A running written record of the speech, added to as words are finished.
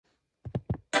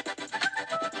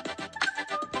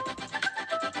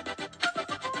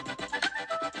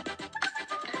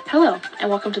Hello, and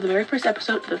welcome to the very first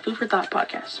episode of the Food for Thought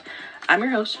podcast. I'm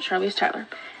your host, Charlize Tyler,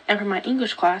 and for my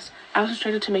English class, I was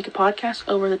instructed to make a podcast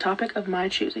over the topic of my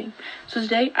choosing. So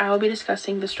today, I will be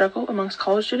discussing the struggle amongst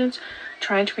college students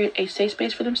trying to create a safe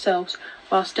space for themselves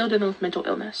while still dealing with mental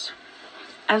illness.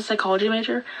 As a psychology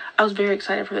major, I was very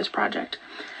excited for this project,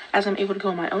 as I'm able to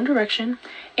go in my own direction,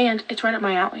 and it's right up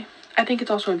my alley. I think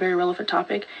it's also a very relevant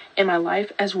topic in my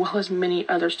life, as well as many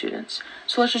other students.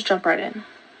 So let's just jump right in.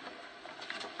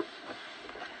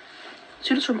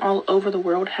 Students from all over the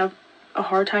world have a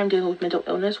hard time dealing with mental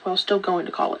illness while still going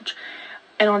to college.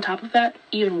 And on top of that,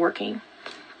 even working.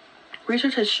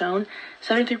 Research has shown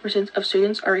 73% of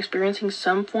students are experiencing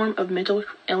some form of mental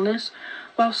illness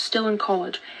while still in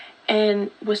college.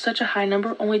 And with such a high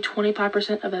number, only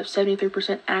 25% of that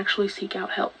 73% actually seek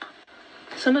out help.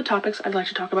 Some of the topics I'd like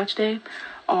to talk about today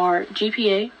are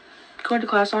GPA, going to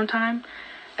class on time,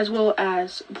 as well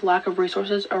as the lack of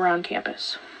resources around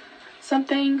campus. Some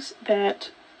things that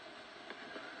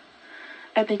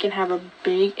I think can have a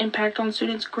big impact on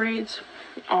students' grades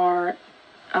are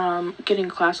getting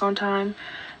class on time,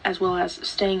 as well as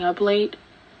staying up late,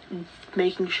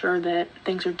 making sure that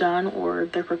things are done or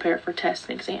they're prepared for tests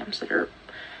and exams that are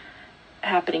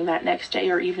happening that next day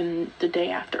or even the day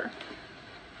after.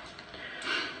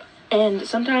 And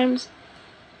sometimes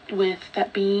with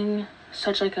that being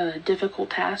such like a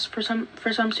difficult task for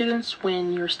some students,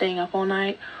 when you're staying up all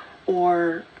night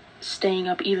or staying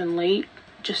up even late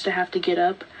just to have to get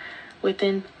up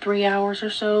within 3 hours or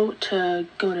so to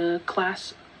go to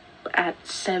class at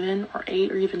 7 or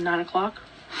 8 or even 9 o'clock.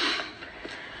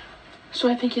 So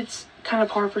I think it's kind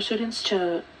of hard for students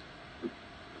to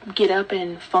get up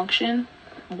and function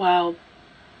while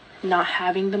not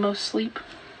having the most sleep.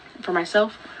 For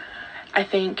myself, I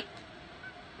think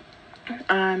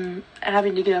I'm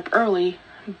having to get up early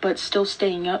but still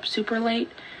staying up super late.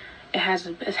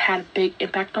 It's had a big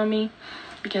impact on me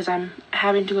because I'm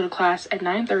having to go to class at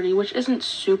 9:30, which isn't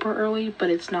super early, but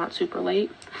it's not super late.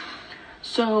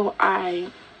 So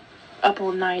I up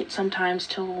all night, sometimes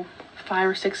till 5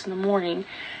 or 6 in the morning,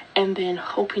 and then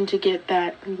hoping to get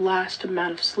that last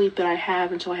amount of sleep that I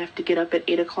have until I have to get up at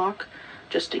 8 o'clock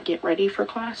just to get ready for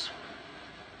class.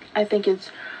 I think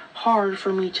it's hard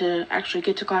for me to actually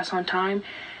get to class on time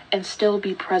and still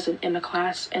be present in the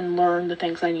class and learn the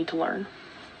things I need to learn.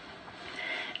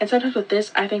 And sometimes with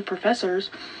this, I think professors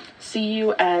see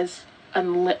you as a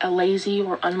lazy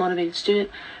or unmotivated student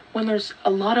when there's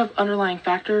a lot of underlying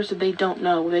factors that they don't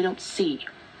know, they don't see.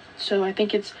 So I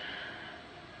think it's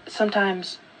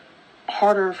sometimes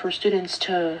harder for students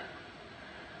to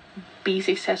be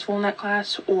successful in that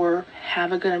class or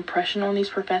have a good impression on these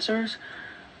professors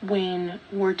when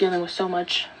we're dealing with so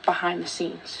much behind the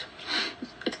scenes.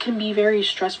 It can be very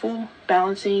stressful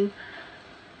balancing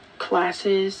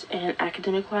classes and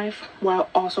academic life while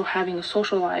also having a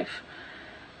social life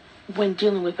when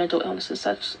dealing with mental illnesses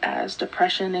such as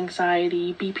depression,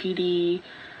 anxiety, BPD,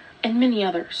 and many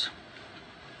others.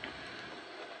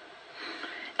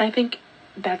 And I think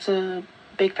that's a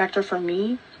big factor for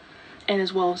me and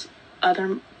as well as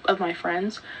other of my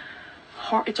friends.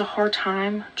 It's a hard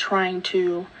time trying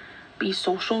to be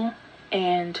social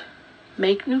and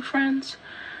make new friends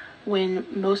when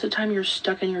most of the time you're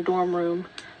stuck in your dorm room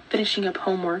finishing up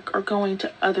homework or going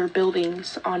to other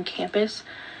buildings on campus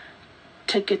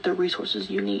to get the resources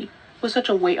you need. With such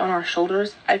a weight on our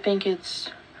shoulders, I think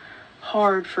it's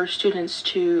hard for students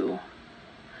to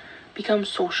become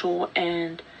social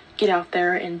and get out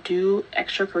there and do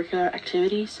extracurricular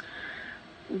activities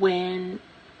when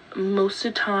most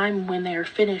of the time when they are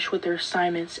finished with their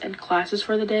assignments and classes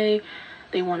for the day,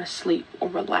 they want to sleep or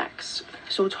relax.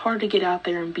 So it's hard to get out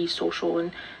there and be social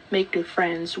and make new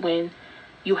friends when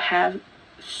you have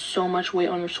so much weight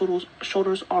on your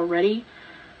shoulders already.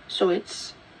 So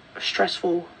it's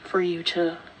stressful for you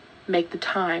to make the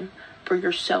time for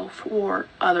yourself or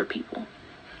other people,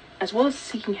 as well as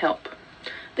seeking help.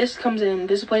 This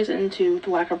plays into the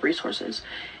lack of resources.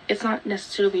 It's not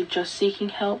necessarily just seeking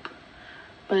help,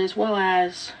 but as well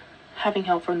as having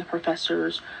help from the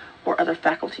professors or other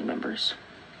faculty members.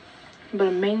 But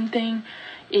a main thing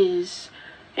is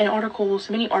many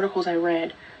articles I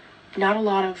read, not a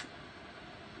lot of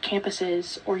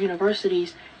campuses or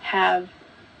universities have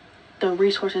the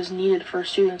resources needed for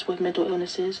students with mental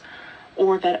illnesses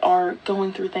or that are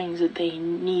going through things that they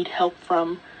need help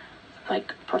from,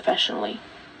 like professionally.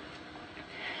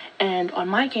 And on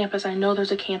my campus, I know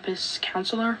there's a campus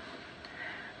counselor,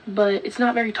 but it's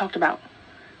not very talked about.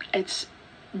 It's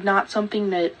not something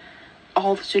that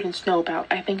all the students know about.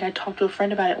 I think I talked to a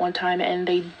friend about it one time and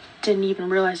they didn't even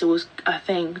realize it was a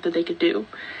thing that they could do.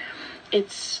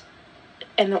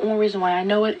 And the only reason why I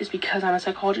know it is because I'm a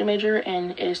psychology major and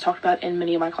it is talked about in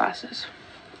many of my classes.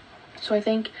 So I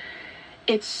think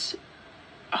it's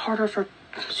harder for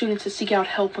students to seek out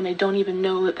help when they don't even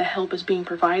know that the help is being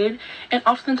provided. And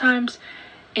oftentimes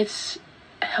it's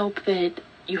help that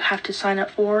you have to sign up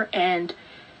for and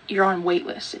you're on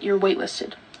waitlist. You're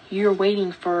waitlisted. You're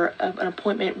waiting for an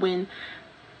appointment when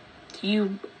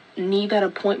you need that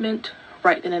appointment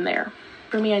right then and there.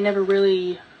 For me, I never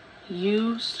really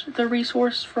used the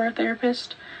resource for a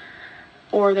therapist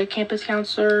or the campus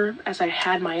counselor as I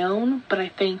had my own, but I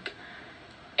think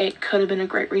it could have been a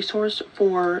great resource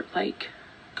for like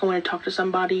going to talk to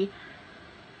somebody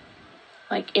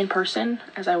like in person,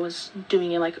 as I was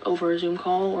doing it like over a Zoom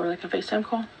call or like a FaceTime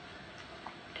call.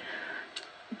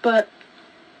 But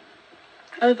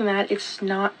other than that, it's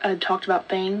not a talked about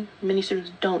thing. Many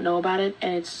students don't know about it,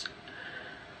 and it's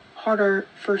harder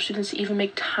for students to even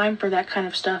make time for that kind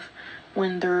of stuff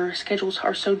when their schedules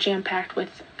are so jam-packed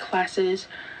with classes,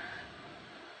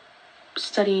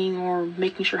 studying, or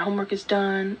making sure homework is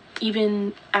done.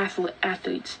 Even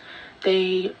athletes,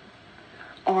 they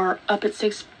are up at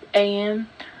 6 a.m.,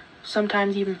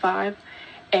 sometimes even 5,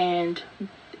 and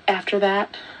after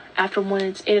that, after when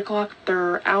it's 8 o'clock,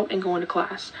 they're out and going to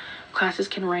class. Classes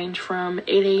can range from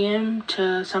 8 a.m.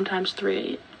 to sometimes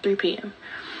 3 p.m.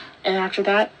 And after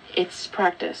that, it's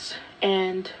practice.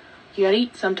 And you gotta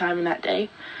eat sometime in that day,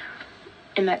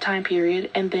 in that time period,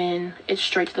 and then it's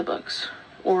straight to the books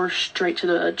or straight to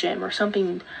the gym or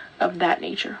something of that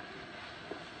nature.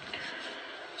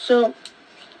 So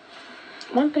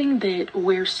one thing that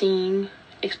we're seeing,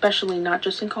 especially not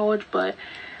just in college, but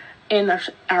in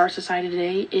our society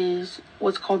today, is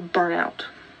what's called burnout.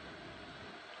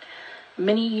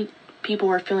 Many people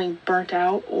are feeling burnt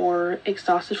out or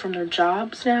exhausted from their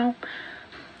jobs now.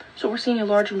 So we're seeing a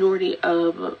large majority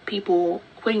of people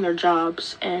quitting their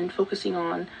jobs and focusing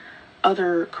on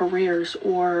other careers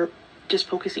or just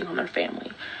focusing on their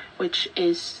family, which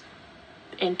is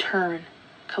in turn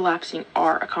collapsing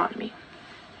our economy.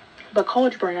 But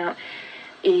college burnout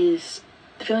is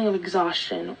the feeling of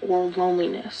exhaustion or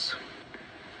loneliness.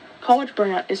 College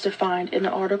burnout is defined in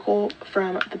the article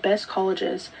from The Best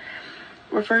Colleges,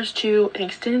 refers to an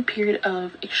extended period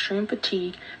of extreme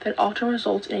fatigue that often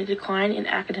results in a decline in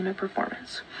academic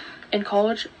performance. In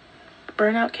college,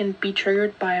 burnout can be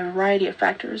triggered by a variety of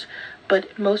factors,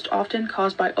 but most often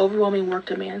caused by overwhelming work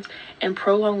demands and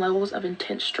prolonged levels of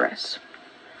intense stress.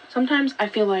 Sometimes I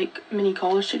feel like many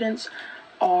college students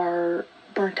are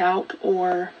burnt out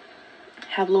or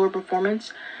have lower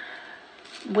performance,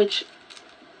 which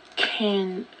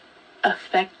can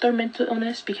affect their mental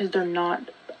illness because they're not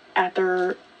at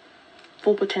their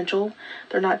full potential.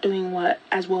 They're not doing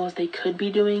as well as they could be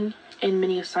doing in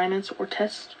many assignments or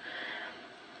tests.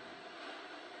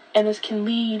 And this can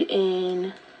lead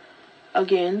in,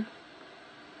 again,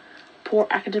 poor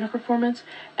academic performance,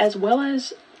 as well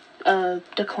as a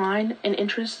decline in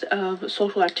interest of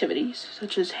social activities,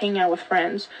 such as hanging out with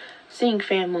friends, seeing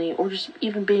family, or just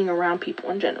even being around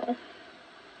people in general.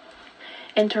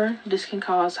 In turn, this can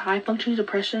cause high-functioning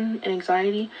depression and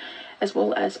anxiety, as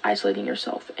well as isolating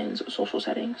yourself in social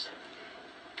settings.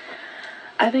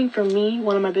 I think for me,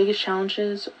 one of my biggest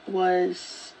challenges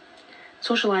was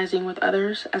socializing with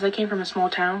others, as I came from a small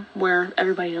town where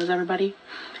everybody knows everybody,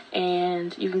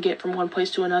 and you can get from one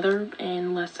place to another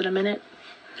in less than a minute.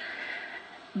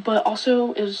 But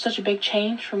also, it was such a big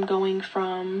change from going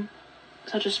from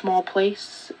such a small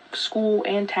place, school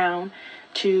and town,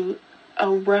 to a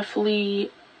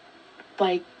roughly,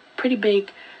 pretty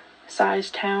big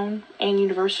sized town and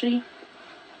university.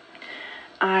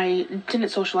 I didn't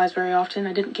socialize very often.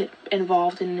 I didn't get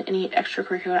involved in any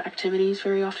extracurricular activities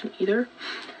very often either.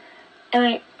 And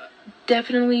I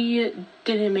definitely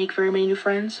didn't make very many new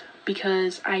friends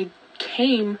because I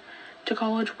came to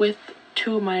college with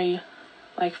two of my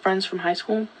friends from high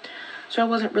school. So I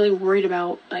wasn't really worried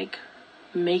about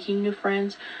making new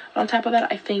friends. But on top of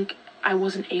that, I think I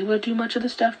wasn't able to do much of the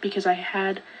stuff because I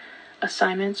had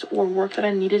assignments or work that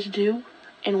I needed to do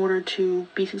in order to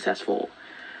be successful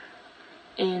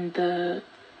in the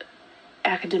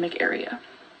academic area.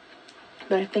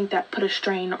 But I think that put a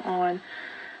strain on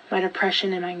my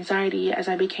depression and my anxiety as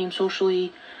I became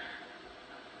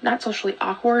not socially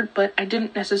awkward, but I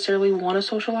didn't necessarily want to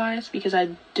socialize because I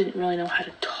didn't really know how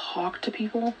to talk to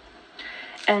people.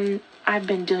 And I've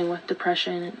been dealing with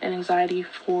depression and anxiety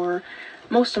for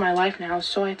most of my life now,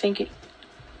 so I think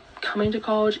coming to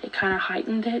college, it kind of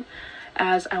heightened it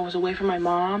as I was away from my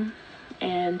mom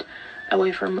and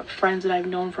away from friends that I've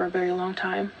known for a very long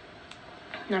time.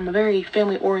 And I'm a very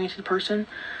family-oriented person,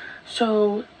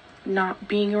 so not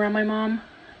being around my mom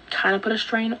kind of put a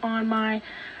strain on my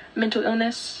mental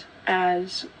illness,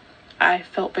 as I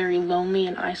felt very lonely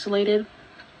and isolated.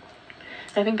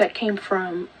 I think that came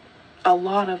from a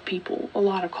lot of people, a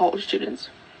lot of college students.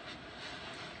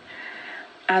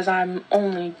 As I'm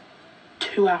only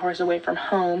 2 hours away from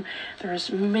home,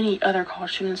 there's many other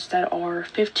college students that are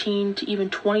 15 to even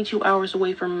 22 hours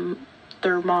away from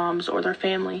their moms or their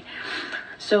family.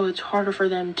 So it's harder for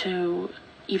them to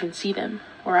even see them.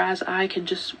 Whereas I could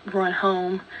just run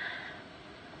home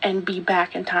and be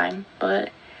back in time. But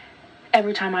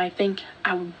every time I think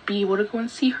I would be able to go and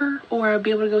see her, or I would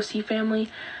be able to go see family,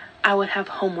 I would have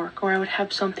homework, or I would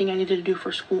have something I needed to do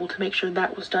for school to make sure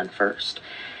that was done first.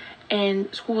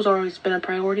 And school's always been a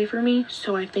priority for me,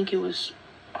 so I think it was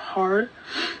hard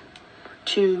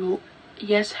to,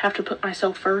 yes, have to put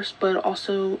myself first, but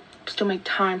also still make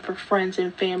time for friends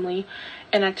and family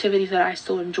and activities that I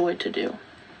still enjoyed to do.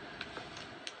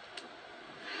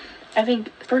 I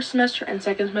think first semester and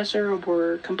second semester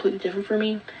were completely different for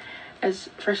me. As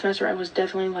first semester, I was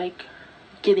definitely like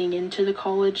getting into the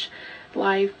college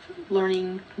life,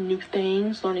 learning new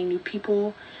things, learning new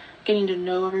people, getting to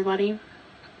know everybody.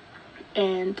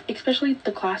 And especially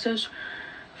the classes,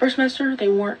 first semester, they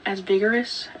weren't as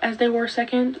vigorous as they were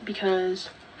second, because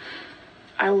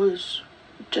I was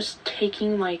just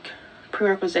taking like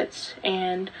prerequisites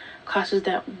and classes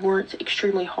that weren't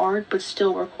extremely hard but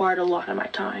still required a lot of my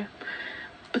time.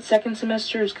 But second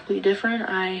semester is completely different.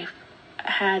 I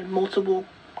had multiple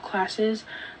classes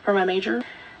for my major.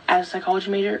 As a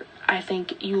psychology major, I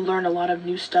think you learn a lot of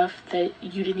new stuff that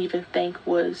you didn't even think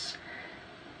was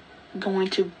going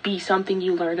to be something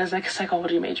you learned as like a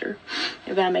psychology major,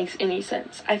 if that makes any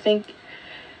sense. I think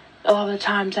a lot of the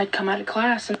times I'd come out of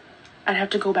class and I'd have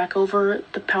to go back over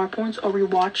the PowerPoints or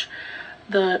rewatch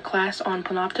the class on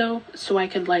Panopto so I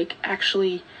could like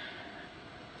actually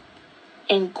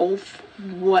engulf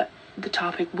what the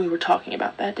topic we were talking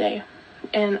about that day.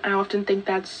 And I often think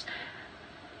that's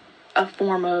a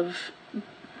form of,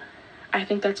 I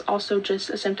think that's also just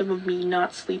a symptom of me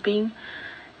not sleeping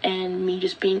and me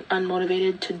just being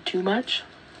unmotivated to do much.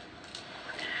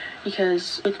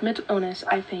 Because with mental illness,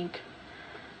 I think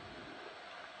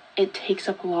it takes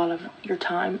up a lot of your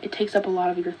time. It takes up a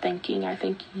lot of your thinking. I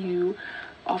think you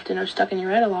often are stuck in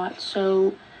your head a lot.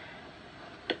 So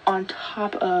on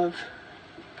top of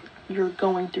you're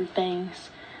going through things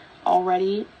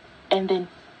already and then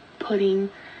putting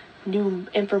new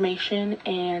information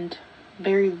and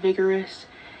very vigorous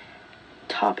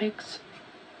topics,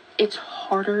 it's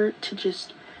harder to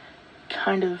just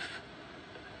kind of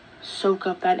soak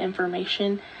up that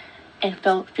information and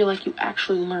feel like you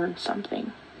actually learned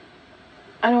something.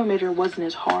 I know my major wasn't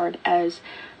as hard as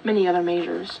many other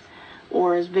majors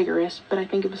or as vigorous, but I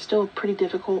think it was still a pretty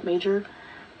difficult major,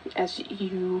 as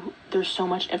there's so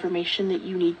much information that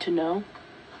you need to know.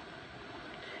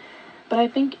 But I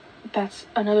think that's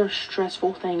another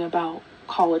stressful thing about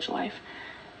college life.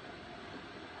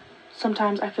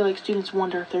 Sometimes I feel like students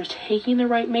wonder if they're taking the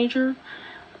right major,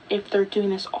 if they're doing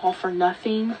this all for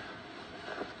nothing,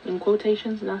 in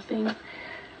quotations, nothing.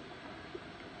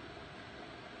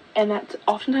 And that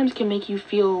oftentimes can make you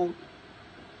feel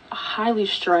highly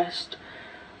stressed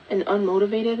and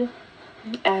unmotivated,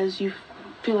 as you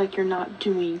feel like you're not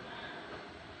doing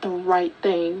the right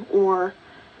thing, or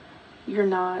you're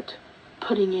not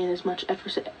putting in as much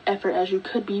effort as you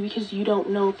could be, because you don't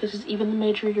know if this is even the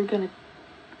major you're going to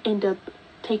end up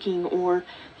taking, or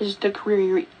this is the career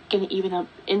you're going to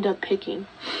end up picking.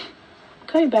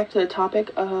 Coming back to the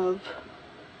topic of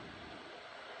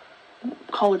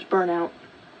college burnout,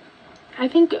 I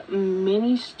think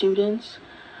many students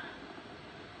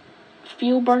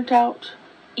feel burnt out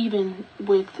even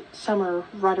with summer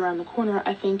right around the corner.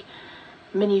 I think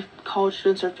many college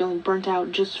students are feeling burnt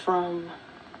out just from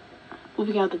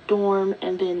moving out of the dorm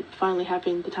and then finally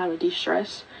having the time to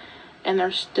de-stress, and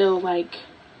they're still like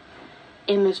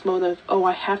in this mode of, oh,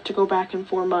 I have to go back in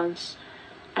 4 months,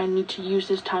 I need to use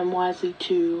this time wisely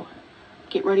to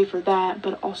get ready for that,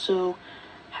 but also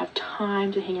have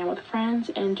time to hang out with friends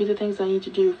and do the things I need to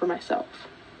do for myself.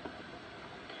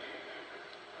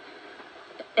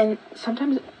 And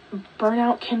sometimes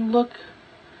burnout can look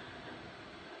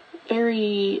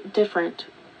very different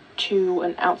to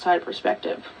an outside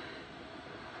perspective,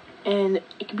 and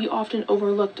it can be often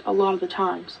overlooked a lot of the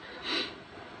times.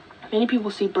 Many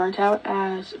people see burnt out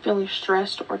as feeling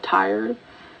stressed or tired.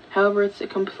 However, it's a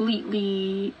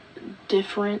completely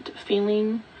different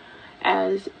feeling,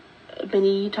 as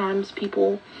many times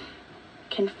people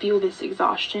can feel this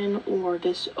exhaustion or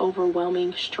this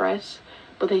overwhelming stress,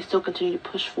 but they still continue to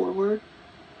push forward,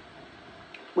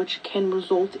 which can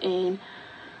result in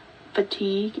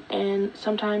fatigue, and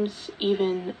sometimes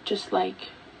even just like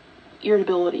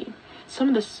irritability. Some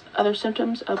of the other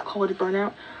symptoms of college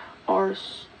burnout are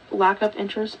lack of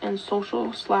interest in social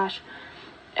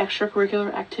 /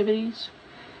 extracurricular activities,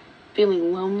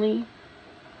 feeling lonely,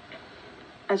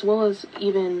 as well as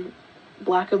even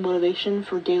lack of motivation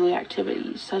for daily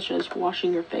activities such as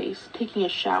washing your face, taking a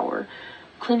shower,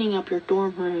 cleaning up your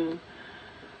dorm room,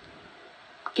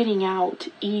 getting out,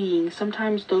 eating.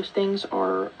 Sometimes those things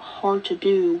are hard to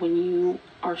do when you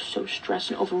are so stressed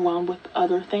and overwhelmed with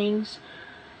other things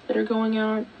that are going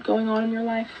on in your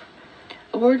life.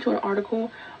 According to an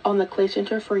article on the Clay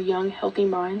Center for Young Healthy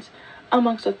Minds,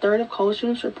 amongst a third of college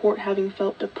students report having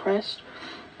felt depressed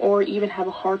or even have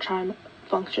a hard time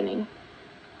functioning.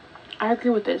 I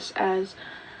agree with this. As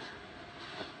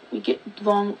we get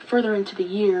further into the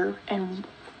year and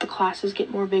the classes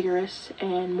get more vigorous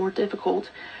and more difficult,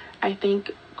 I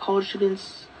think college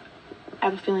students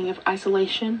have a feeling of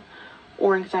isolation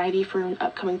or anxiety for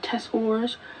upcoming test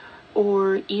scores,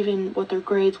 or even what their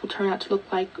grades will turn out to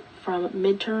look like from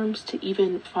midterms to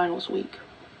even finals week.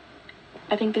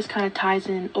 I think this kind of ties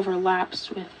in,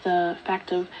 overlaps with the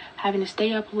fact of having to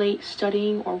stay up late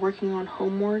studying or working on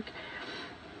homework,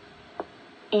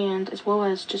 and as well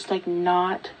as just like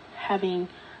not having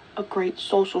a great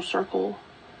social circle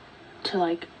to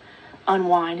like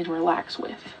unwind and relax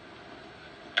with.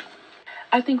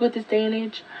 I think with this day and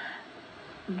age,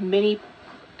 many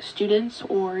students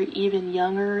or even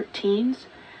younger teens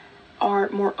are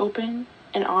more open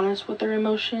and honest with their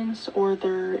emotions or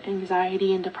their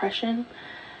anxiety and depression.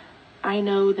 I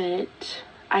know that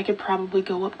I could probably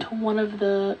go up to one of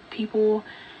the people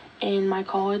in my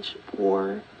college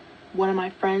or one of my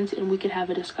friends, and we could have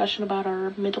a discussion about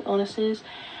our mental illnesses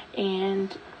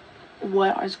and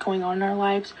what is going on in our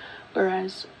lives.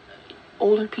 Whereas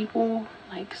older people,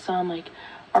 like some like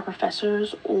our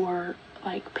professors or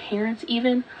like parents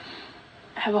even,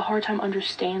 have a hard time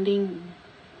understanding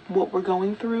what we're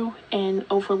going through and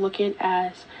overlook it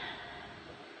as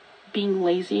being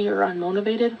lazy or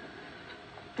unmotivated.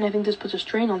 And I think this puts a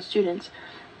strain on students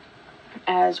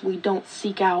as we don't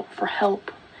seek out for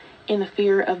help in the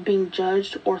fear of being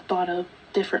judged or thought of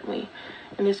differently.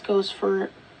 And this goes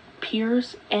for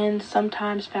peers and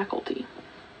sometimes faculty.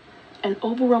 An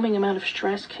overwhelming amount of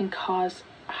stress can cause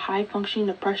high functioning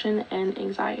depression and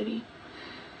anxiety.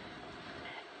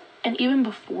 And even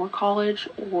before college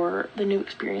or the new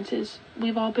experiences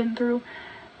we've all been through,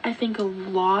 I think a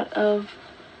lot of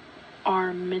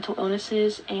our mental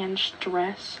illnesses and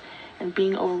stress and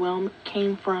being overwhelmed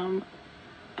came from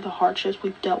the hardships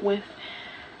we've dealt with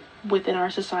within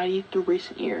our society through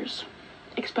recent years,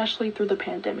 especially through the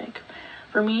pandemic.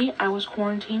 For me, I was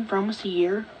quarantined for almost a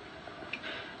year,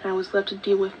 and I was left to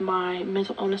deal with my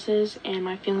mental illnesses and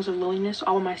my feelings of loneliness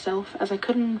all by myself, as I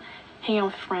couldn't hang out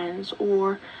with friends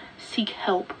or seek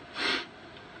help.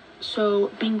 So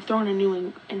being thrown in a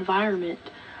new environment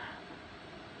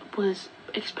was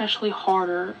especially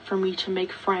harder for me to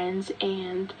make friends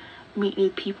and meet new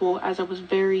people, as I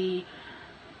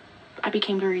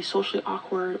became very socially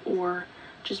awkward or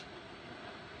just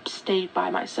stayed by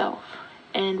myself.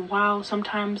 And while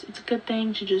sometimes it's a good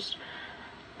thing to just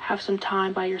have some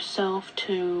time by yourself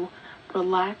to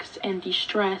relax and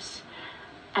de-stress,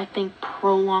 I think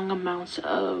prolonged amounts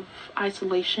of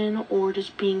isolation or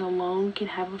just being alone can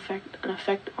have an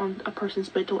effect on a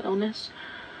person's mental illness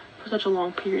for such a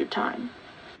long period of time.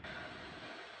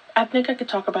 I think I could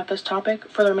talk about this topic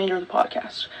for the remainder of the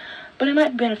podcast, but it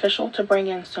might be beneficial to bring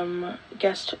in some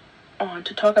guests on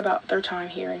to talk about their time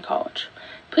here in college.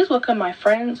 Please welcome my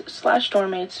friends /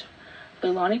 dormmates,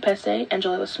 Lani, Pese, and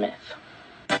Gelaila Smith.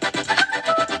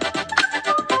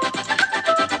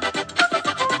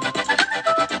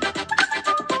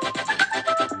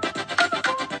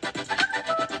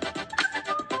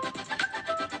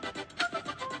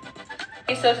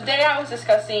 So today I was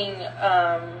discussing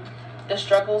the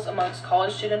struggles amongst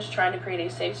college students trying to create a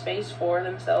safe space for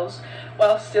themselves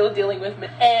while still dealing with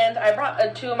and I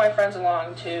brought two of my friends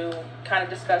along to kind of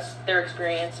discuss their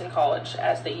experience in college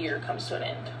as the year comes to an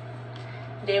end.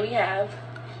 Today we have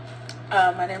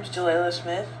my name's Gelaila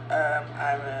Smith.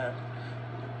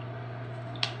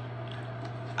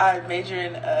 I major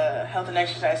in health and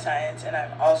exercise science, and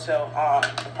I'm also a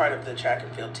part of the track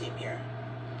and field team here.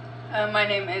 My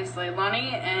name is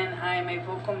Lani, and I'm a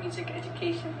vocal music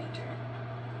education major.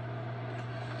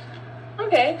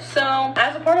 Okay, so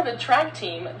as a part of the track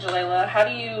team, Gelaila, how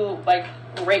do you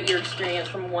rate your experience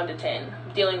from 1 to 10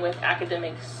 dealing with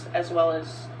academics as well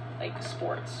as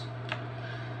sports?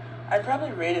 I'd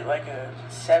probably rate it like a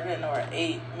 7 or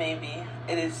 8, maybe.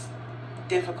 It is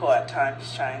difficult at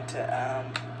times trying to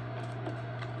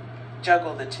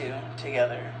juggle the two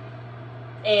together.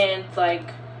 And,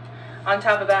 like, on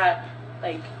top of that,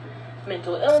 like,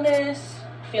 mental illness,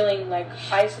 feeling, like,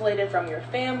 isolated from your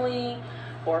family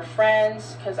or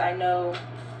friends, because I know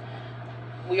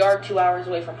we are 2 hours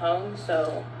away from home,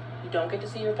 so you don't get to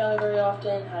see your family very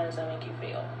often. How does that make you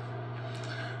feel?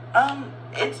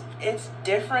 It's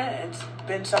different. It's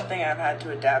been something I've had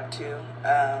to adapt to.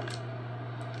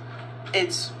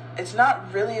 It's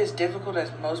not really as difficult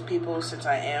as most people, since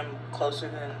I am closer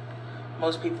than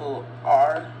most people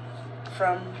are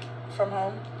from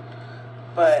home.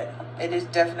 But it is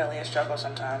definitely a struggle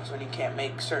sometimes when you can't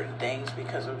make certain things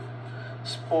because of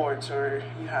sports, or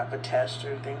you have a test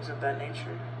or things of that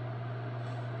nature.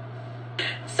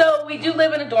 So we do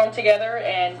live in a dorm together,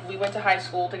 and we went to high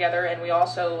school together, and we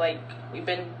also, like, we've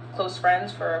been close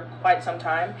friends for quite some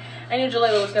time. I knew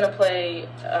Gelaila was going to play,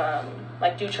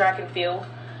 like, do track and field,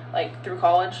 like, through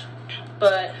college.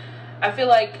 But I feel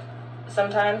like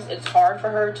sometimes it's hard for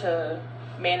her to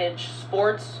manage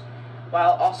sports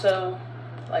while also,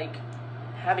 like,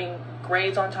 having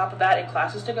grades on top of that and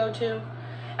classes to go to.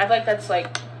 I feel like that's,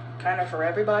 like, kind of for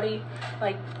everybody,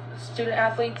 like, student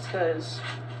athletes, because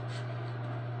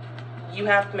you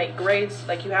have to make grades,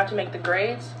 like, you have to make the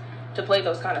grades to play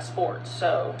those kind of sports.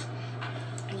 So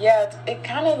yeah, it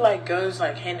kind of, like, goes,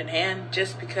 like, hand in hand,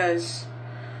 just because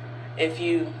if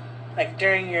you, like,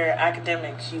 during your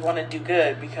academics, you want to do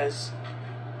good because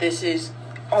this is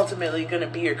ultimately going to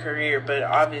be your career, but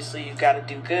obviously you got to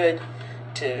do good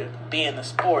to be in the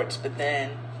sports. But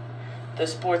then the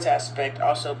sports aspect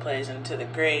also plays into the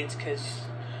grades, because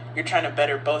you're trying to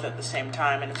better both at the same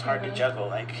time, and it's hard to juggle.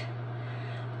 Like,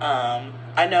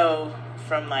 I know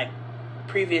from, like,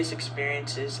 previous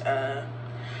experiences,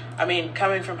 I mean,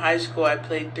 coming from high school, I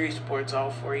played 3 sports all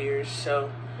 4 years,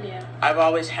 so yeah, I've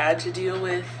always had to deal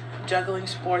with juggling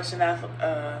sports and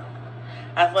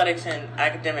athletics and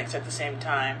academics at the same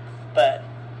time. But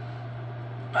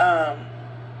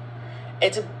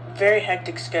it's a very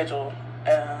hectic schedule.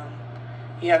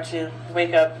 You have to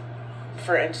wake up.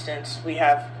 For instance, we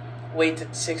have weights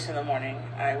at 6 in the morning.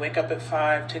 I wake up at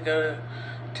 5 to go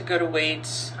to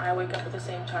weights. I wake up at the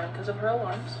same time because of her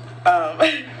alarms.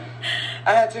 I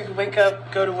had to wake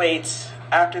up, go to weights.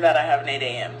 After that, I have an 8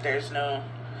 a.m. There's no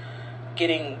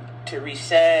getting to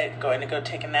reset, going to go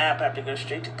take a nap. I have to go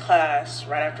straight to class.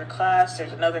 Right after class,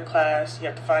 there's another class. You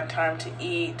have to find time to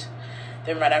eat.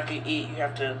 Then right after you eat, you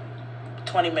have to,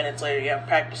 20 minutes later, you have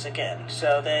practice again.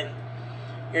 So then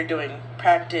you're doing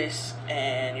practice,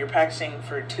 and you're practicing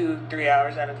for 2-3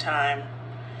 hours at a time.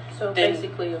 So then,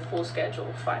 basically a full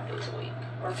schedule, 5 days a week,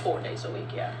 or 4 days a week,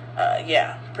 yeah.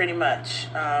 Yeah, pretty much.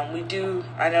 We do,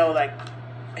 I know, like,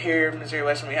 here in Missouri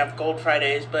Western, we have Gold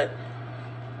Fridays, but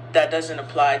that doesn't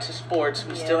apply to sports.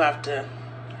 We still have to,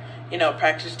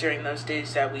 practice during those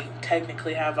days that we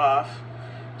technically have off.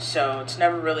 So it's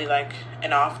never really, like,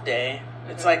 an off day.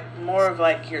 It's, like, more of,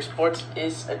 like, your sports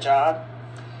is a job,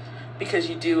 because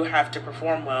you do have to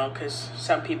perform well, because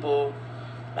some people,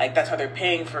 like, that's how they're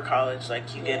paying for college.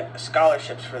 Like, you get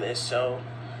scholarships for this, so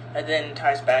that then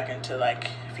ties back into, like,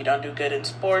 if you don't do good in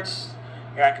sports,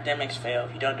 your academics fail.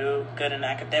 If you don't do good in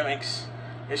academics,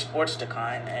 your sports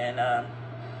decline. And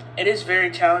it is very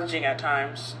challenging at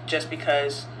times, just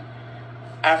because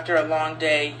after a long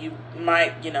day, you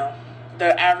might,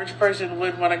 the average person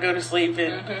would want to go to sleep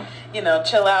and,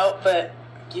 chill out, but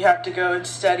you have to go and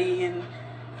study and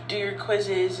do your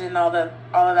quizzes and all of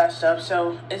that stuff.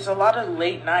 So it's a lot of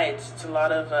late nights. It's a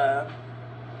lot of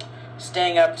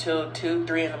staying up till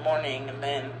 2-3 in the morning, and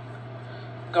then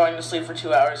going to sleep for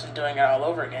 2 hours and doing it all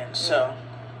over again. So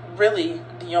really,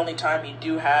 the only time you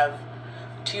do have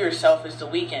to yourself is the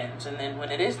weekends, and then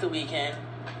when it is the weekend,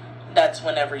 that's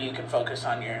whenever you can focus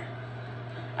on your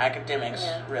academics,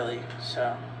 really.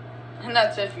 So, and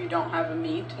that's if you don't have a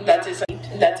meet. That is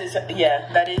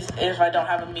if I don't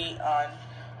have a meet on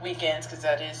weekends, because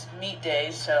that is meet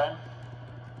days. So,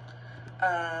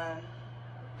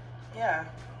 yeah.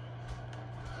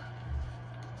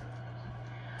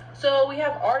 So we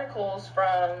have articles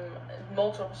from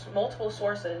multiple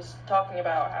sources talking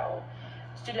about how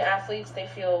student athletes, they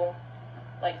feel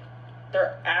like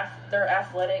their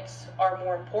athletics are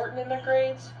more important than their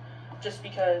grades, just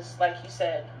because, like you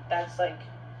said, that's like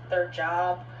their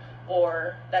job,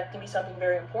 or that can be something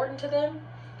very important to them.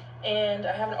 And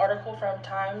I have an article from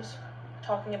Times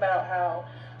talking about how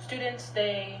students,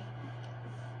 they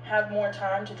have more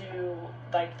time to do,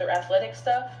 like, their athletic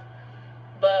stuff,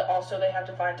 but also they have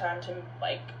to find time to,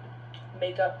 like,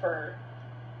 make up for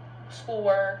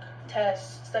schoolwork,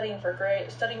 tests, studying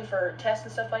for tests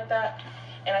and stuff like that.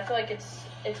 And I feel like it's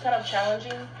kind of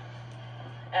challenging,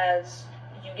 as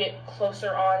you get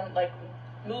closer on, like,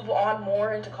 move on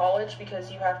more into college because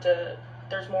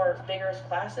there's more vigorous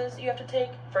classes you have to take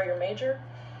for your major?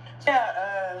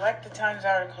 Yeah, like the Times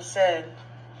article said,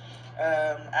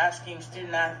 asking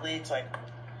student athletes, like,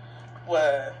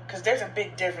 because there's a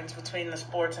big difference between the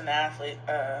sports and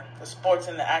the sports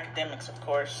and the academics, of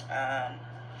course.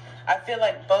 I feel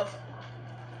like both,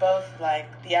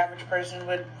 like, the average person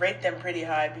would rate them pretty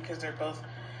high because they're both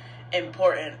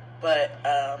important, but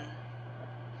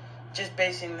just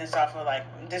basing this off of, like,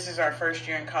 this is our first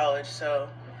year in college, so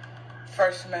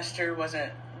first semester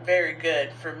wasn't very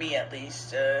good for me, at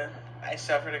least. I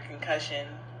suffered a concussion,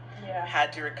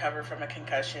 had to recover from a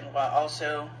concussion while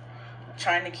also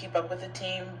trying to keep up with the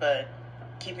team, but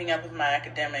keeping up with my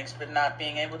academics, but not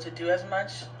being able to do as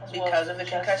much because of the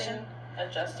concussion.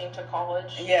 Adjusting to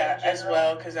college. Yeah, as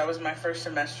well, because that was my first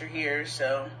semester here,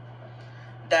 so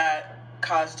that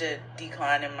caused a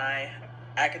decline in my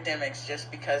academics just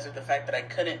because of the fact that I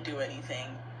couldn't do anything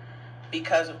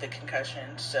because of the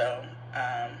concussion. So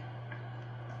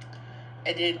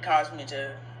it did cause me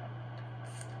to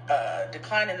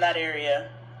decline in that area,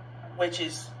 which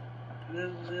is,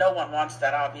 no one wants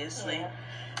that, obviously. Yeah.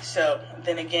 So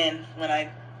then again, when I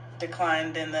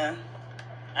declined in the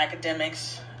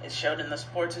academics, it showed in the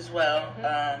sports as well.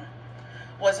 Mm-hmm.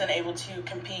 Wasn't able to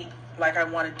compete like I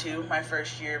wanted to my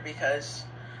first year because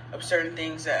of certain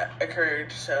things that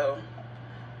occurred. So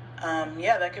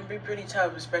yeah, that can be pretty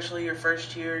tough, especially your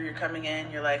first year. You're coming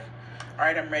in, you're like, all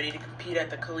right, I'm ready to compete at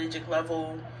the collegiate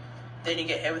level. Then you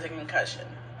get hit with a concussion.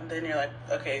 And then you're like,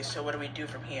 okay, so what do we do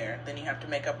from here? Then you have to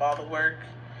make up all the work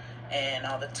and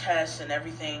all the tests and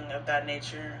everything of that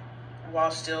nature while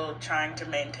still trying to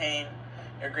maintain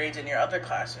your grades in your other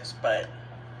classes. But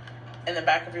in the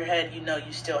back of your head, you know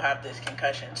you still have this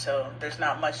concussion, so there's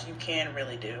not much you can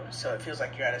really do. So it feels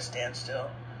like you're at a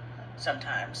standstill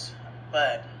sometimes.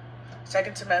 But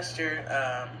second semester,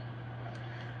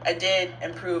 I did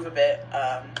improve a bit,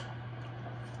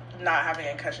 not having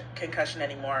a concussion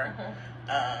anymore.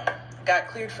 Got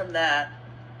cleared from that.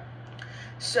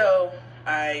 So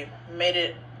I made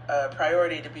it a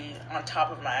priority to be on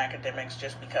top of my academics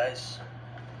just because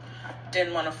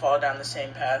didn't want to fall down the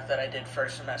same path that I did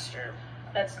first semester.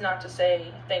 That's not to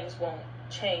say things won't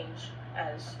change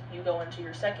as you go into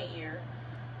your second year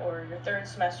or your third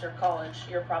semester of college.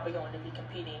 You're probably going to be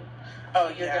competing. Oh,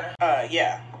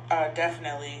 yeah.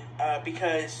 Definitely.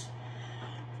 Because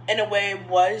in a way it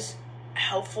was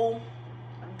helpful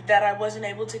that I wasn't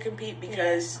able to compete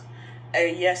because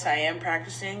yes, I am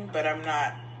practicing, but I'm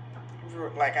not,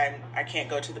 like, I can't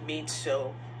go to the meets,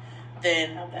 so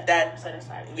then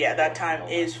that time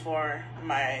is for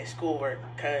my schoolwork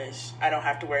because I don't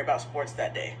have to worry about sports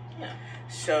that day. Yeah.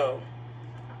 So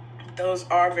those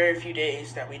are very few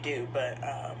days that we do, but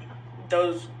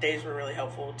those days were really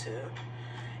helpful to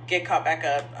get caught back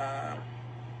up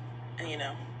and,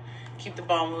 keep the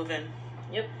ball moving.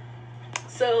 Yep.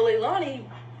 So, Leilani,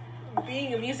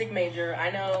 being a music major, I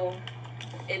know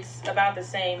it's about the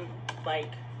same,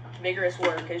 like, vigorous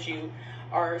work as you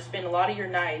are. Spend a lot of your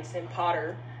nights in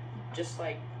Potter, just,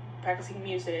 like, practicing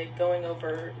music, going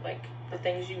over, like, the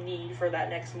things you need for that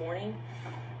next morning.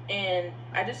 And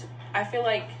I feel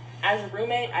like as a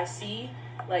roommate, I see,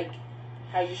 like,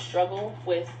 how you struggle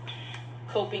with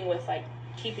coping with, like,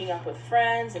 keeping up with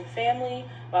friends and family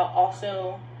while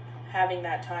also having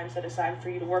that time set aside for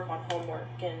you to work on homework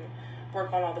and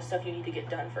work on all the stuff you need to get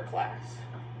done for class.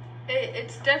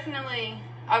 It's definitely,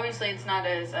 obviously it's not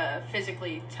as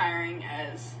physically tiring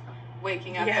as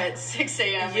waking up at 6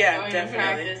 a.m. and going to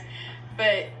practice.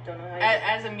 But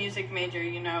as a music major,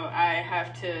 I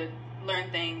have to learn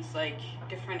things like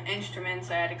different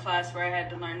instruments. I had a class where I had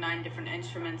to learn 9 different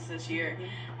instruments this year.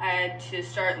 I had to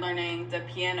start learning the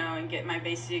piano and get my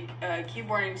basic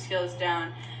keyboarding skills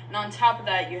down. And on top of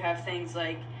that, you have things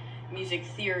like music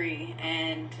theory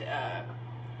and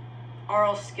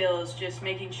oral skills, just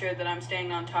making sure that I'm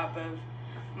staying on top of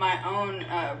my own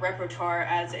repertoire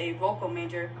as a vocal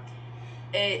major.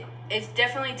 It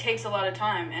definitely takes a lot of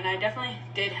time, and I definitely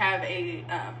did have a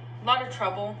lot of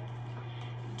trouble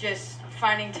just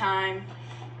finding time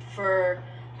for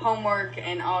homework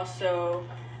and also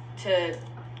to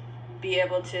be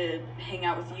able to hang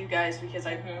out with you guys because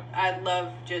I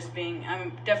love just being,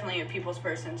 I'm definitely a people's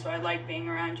person, so I like being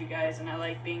around you guys, and I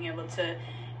like being able to,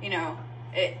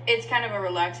 it's kind of a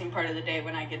relaxing part of the day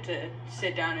when I get to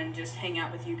sit down and just hang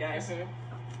out with you guys.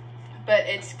 But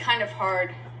it's kind of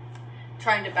hard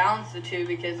trying to balance the two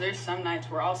because there's some nights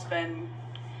where I'll spend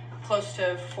close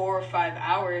to 4 or 5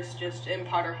 hours just in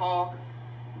Potter Hall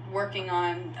working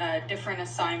on different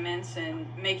assignments and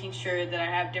making sure that I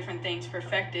have different things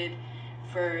perfected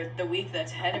for the week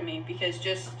that's ahead of me, because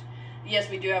yes,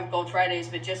 we do have Gold Fridays,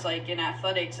 but just like in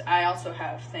athletics, I also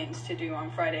have things to do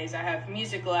on Fridays. I have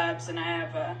music labs, and I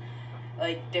have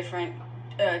different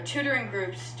tutoring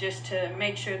groups just to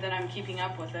make sure that I'm keeping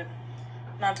up with it.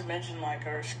 Not to mention, like,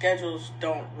 our schedules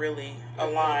don't really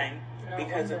align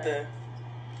because of the...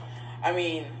 I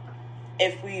mean,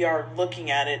 if we are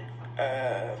looking at it,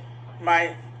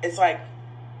 it's like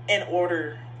in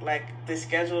order, like the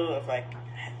schedule of like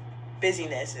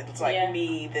busyness. It's like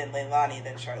me, then Lani,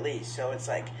 then Charlize. So it's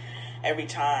like every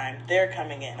time they're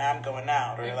coming in, I'm going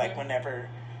out, or like whenever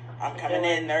I'm coming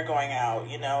in, they're going out.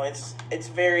 You know, it's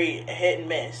very hit and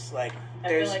miss. Like I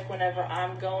feel like whenever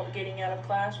I'm getting out of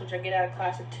class, which I get out of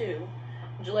class at 2,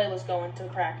 Gelaila's going to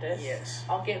practice. Yes.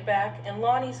 I'll get back, and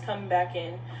Lani's coming back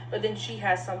in, but then she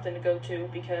has something to go to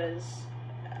because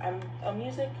I'm a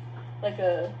music, like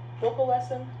a vocal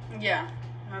lesson. Yeah,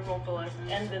 my vocal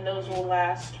lessons. And then those will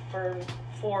last for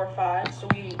 4 or 5. So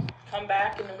we come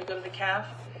back, and then we go to the caf,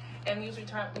 and usually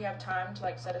we have time to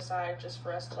like set aside just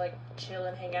for us to like chill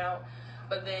and hang out.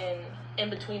 But then in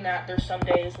between that, there's some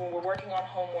days when we're working on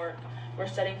homework, we're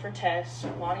studying for tests.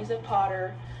 Lani's at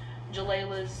Potter.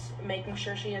 Gelaila's making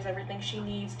sure she has everything she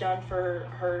needs done for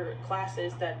her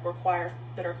classes that are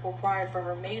required for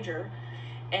her major,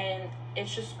 and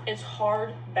it's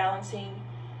hard balancing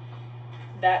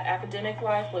that academic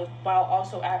life while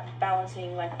also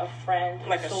balancing like a friend,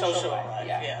 like a social life.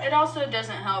 Yeah. It also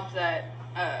doesn't help that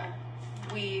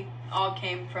we all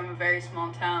came from a very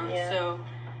small town, so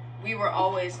we were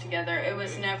always together. It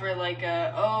was never like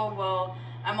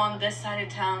I'm on this side of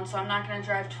town, so I'm not going to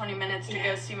drive 20 minutes to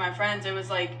go see my friends. It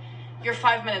was like, you're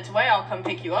 5 minutes away, I'll come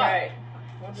pick you up. Right.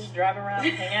 We'll just drive around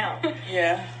and hang out.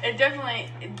 Yeah. It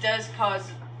does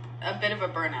cause a bit of a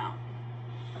burnout.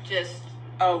 Just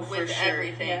with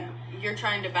everything. Yeah. You're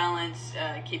trying to balance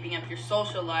keeping up your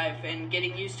social life and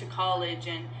getting used to college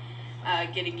and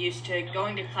getting used to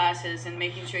going to classes and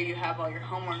making sure you have all your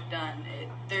homework done.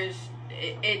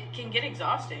 It can get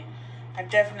exhausting. I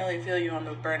definitely feel you on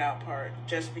the burnout part,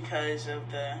 just because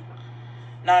of the,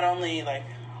 not only like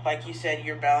you said,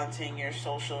 you're balancing your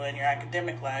social and your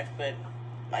academic life, but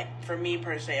like for me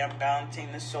per se, I'm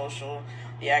balancing the social,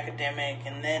 the academic,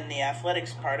 and then the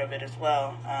athletics part of it as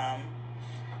well.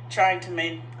 Trying to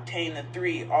maintain the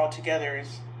 3 all together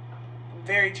is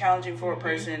very challenging for a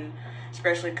person,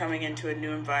 especially coming into a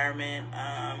new environment.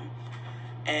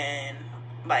 And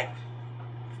like,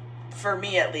 for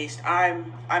me at least,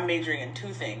 I'm majoring in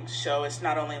 2 things, so it's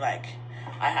not only like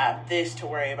I have this to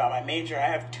worry about my major, I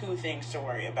have 2 things to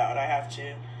worry about. I have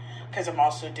to, because I'm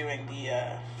also doing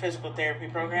the physical therapy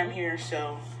program here,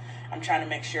 so I'm trying to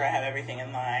make sure I have everything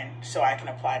in line so I can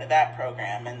apply to that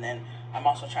program, and then I'm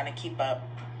also trying to keep up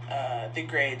the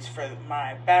grades for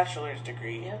my bachelor's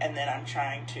degree, and then I'm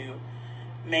trying to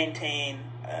maintain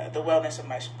the wellness of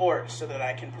my sport so that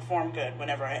I can perform good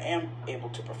whenever I am able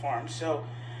to perform. So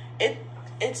it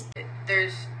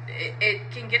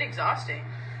can get exhausting.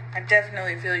 I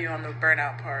definitely feel you on the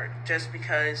burnout part, just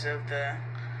because of the,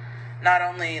 not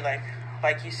only like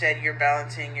you said, you're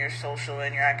balancing your social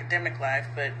and your academic life,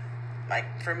 but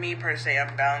like for me per se,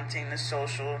 I'm balancing the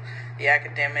social, the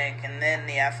academic, and then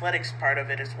the athletics part of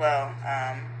it as well.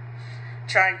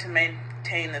 Trying to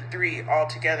maintain the 3 all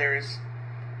together is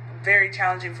very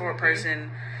challenging for a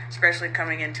person, especially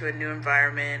coming into a new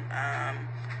environment.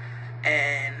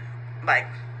 And like,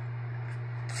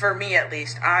 for me at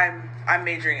least, I'm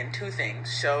majoring in 2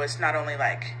 things, so it's not only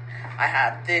like I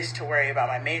have this to worry about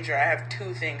my major, I have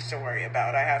 2 things to worry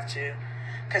about. I have to,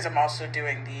 because I'm also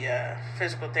doing the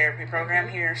physical therapy program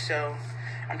here, so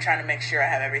I'm trying to make sure I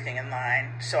have everything in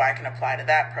line so I can apply to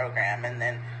that program, and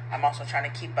then I'm also trying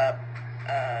to keep up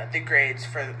the grades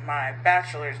for my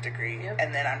bachelor's degree,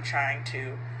 and then I'm trying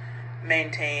to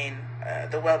maintain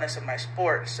the wellness of my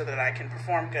sport so that I can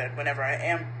perform good whenever I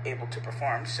am able to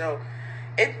perform. So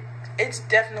it's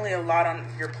definitely a lot on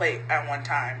your plate at one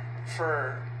time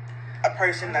for a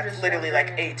person that's literally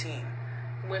like 18.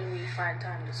 When we find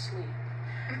time to sleep.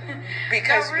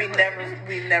 Because we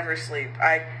never sleep.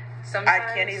 I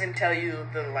can't even tell you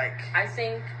the like. I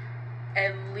think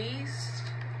at least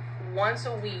once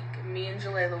a week, me and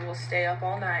Gelaila will stay up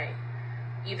all night,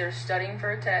 either studying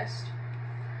for a test.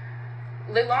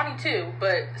 Lani too,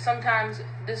 but sometimes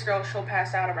this girl, she'll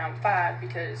pass out around 5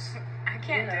 because I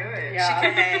can't do it. Yeah.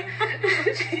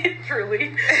 She can hang.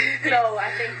 Truly. No,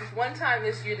 I think one time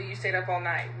this year that you stayed up all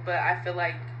night, but I feel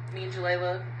like me and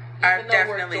Gelaila, even though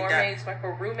we're dorm mates, like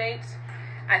we're roommates,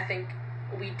 I think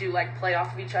we do like play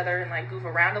off of each other and like goof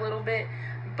around a little bit,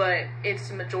 but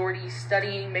it's majority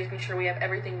studying, making sure we have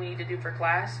everything we need to do for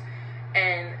class,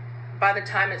 and by the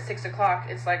time it's 6 o'clock,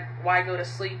 it's like, why go to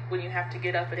sleep when you have to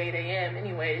get up at 8 a.m.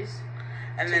 anyways?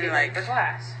 And then like for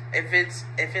class. If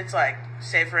it's like,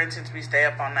 say for instance, we stay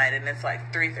up all night and it's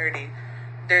like 3:30,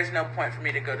 there's no point for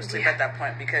me to go to sleep at that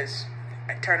point, because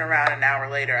I turn around an hour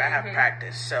later, I have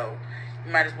practice. So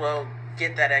you might as well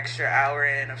get that extra hour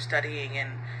in of studying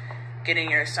and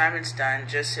getting your assignments done,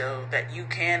 just so that you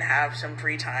can have some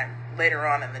free time later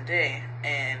on in the day.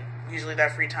 And usually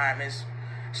that free time is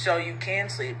so you can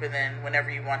sleep, and then whenever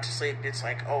you want to sleep, it's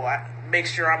like, oh, I make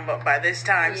sure I'm up by this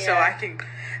time so I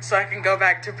can go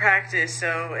back to practice.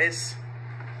 So it's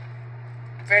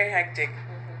very hectic.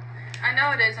 I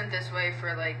know it isn't this way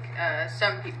for like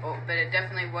some people, but it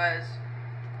definitely was.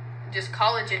 Just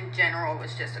college in general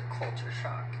was just a culture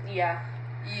shock. Yeah.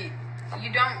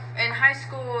 You don't, in high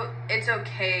school, it's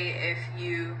okay if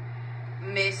you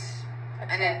miss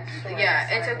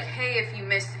it's okay if you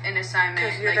miss an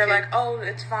assignment. Because they're like, oh,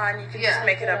 it's fine, you can just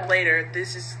make it up later.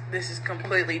 This is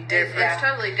completely different. It's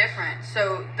totally different.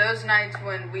 So those nights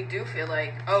when we do feel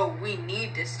like, oh, we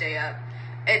need to stay up,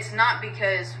 it's not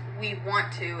because we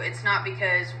want to. It's not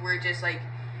because we're just like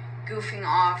goofing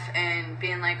off and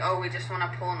being like, oh, we just want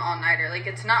to pull an all-nighter. Like,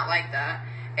 it's not like that.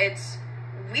 It's,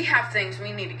 we have things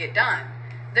we need to get done.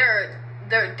 There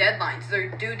are deadlines, there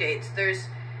are due dates, there's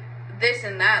this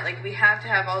and that. Like, we have to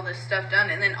have all this stuff done,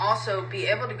 and then also be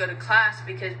able to go to class,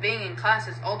 because being in class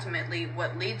is ultimately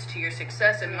what leads to your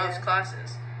success in most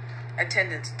classes.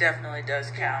 Attendance definitely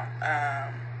does count.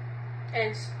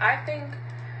 And I think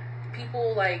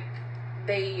people, like,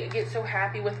 they get so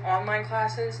happy with online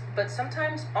classes, but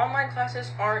sometimes online classes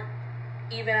aren't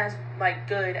even as, like,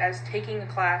 good as taking a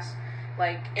class,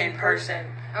 like, in person.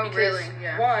 Oh, because, really?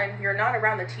 Yeah. One, you're not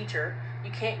around the teacher. You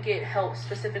can't get help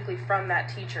specifically from that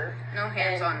teacher. No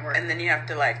hands-on work. And then you have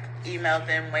to, like, email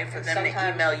them, wait for them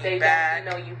to email you they back.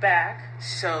 Don't email you back.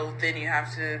 So then you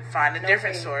have to find a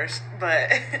different source.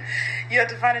 But you have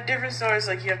to find a different source.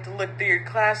 Like, you have to look through your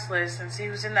class list and see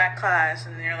who's in that class.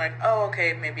 And you're like, oh,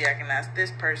 okay, maybe I can ask this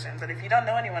person. But if you don't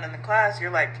know anyone in the class, you're,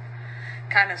 like,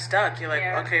 kind of stuck. You're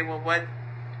like, okay, well, what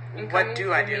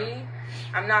do I do? Me,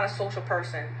 I'm not a social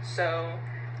person, so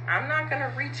I'm not going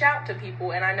to reach out to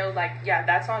people. And I know, like, yeah,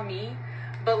 that's on me.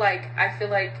 But, like, I feel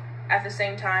like at the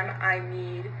same time, I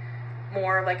need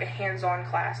more of, like, a hands-on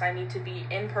class. I need to be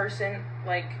in person.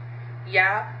 Like,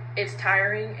 yeah, it's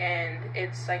tiring and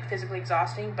it's, like, physically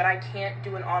exhausting, but I can't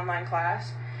do an online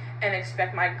class and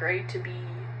expect my grade to be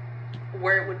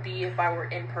where it would be if I were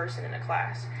in person in a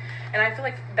class. And I feel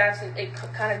like it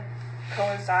kind of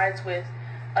coincides with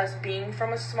us being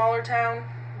from a smaller town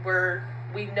where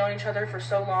we've known each other for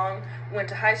so long. We went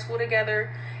to high school together,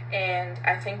 and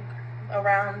I think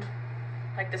around,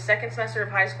 like, the second semester of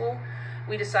high school,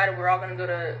 we decided we're all going to go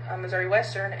to Missouri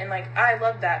Western, and, like, I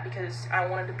loved that because I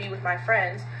wanted to be with my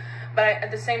friends. But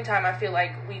at the same time, I feel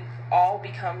like we've all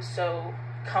become so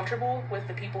comfortable with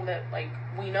the people that, like,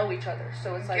 we know each other.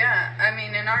 So it's like... Yeah, I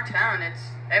mean, in our town, it's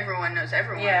everyone knows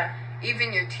everyone. Yeah.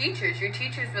 Even your teachers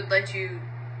would let you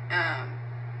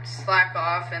slack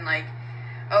off and, like,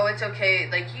 oh, it's okay.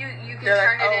 Like, you can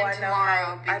turn it in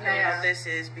tomorrow. I know how this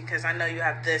is because I know you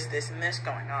have this, and this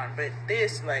going on. But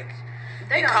this, like,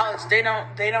 in college, they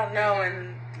don't know,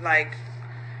 and, like,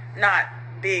 not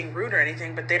being rude or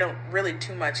anything, but they don't really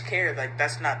too much care. Like,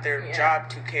 that's not their job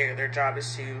to care. Their job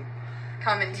is to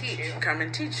come and teach.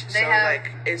 They have,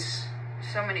 like, it's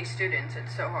so many students.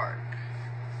 It's so hard.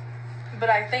 But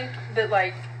I think that,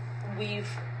 like,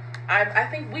 I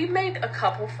think we've made a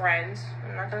couple friends.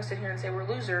 I'm not going to sit here and say we're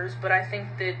losers, but I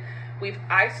think that we've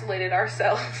isolated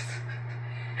ourselves.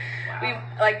 Wow.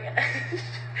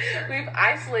 We've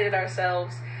isolated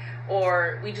ourselves,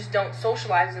 or we just don't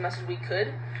socialize as much as we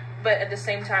could. But at the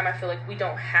same time, I feel like we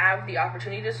don't have the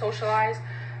opportunity to socialize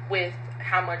with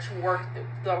how much work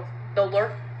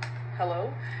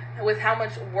with how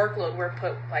much workload we're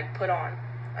put on.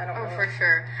 I don't know. Oh, for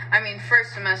sure. I mean,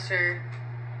 first semester,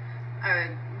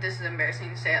 this is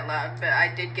embarrassing to say out loud, but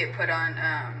I did get put on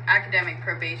academic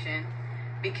probation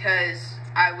because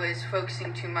I was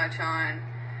focusing too much on,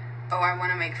 oh, I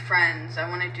want to make friends, I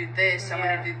want to do this, I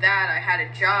want to do that. I had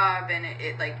a job, and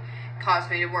it like caused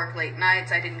me to work late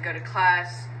nights. I didn't go to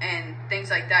class, and things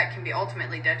like that can be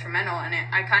ultimately detrimental. And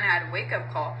I kind of had a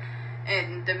wake-up call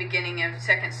in the beginning of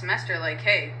second semester, like,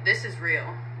 hey, this is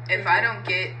real. If I don't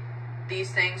get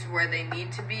these things where they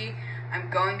need to be, I'm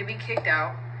going to be kicked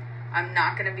out. I'm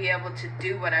not going to be able to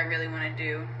do what I really want to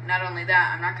do. Not only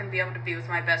that, I'm not going to be able to be with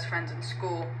my best friends in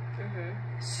school.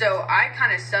 So I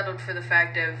kind of settled for the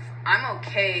fact of I'm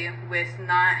okay with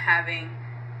not having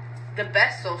the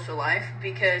best social life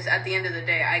because at the end of the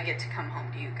day, I get to come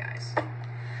home to you guys.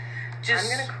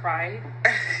 just I'm gonna cry.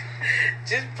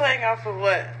 Just playing off of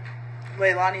what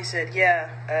Lani said,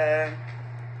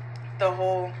 the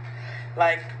whole,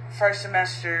 like, first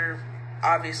semester,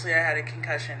 obviously I had a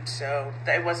concussion, so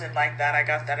it wasn't like that. I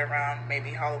got that around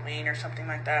maybe Halloween or something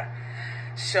like that.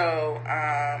 So,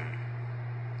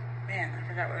 man, I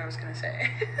forgot what I was going to say.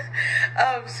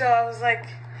 So I was like,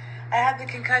 I had the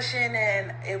concussion,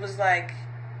 and it was like,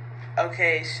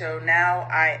 okay, so now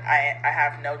I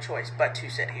have no choice but to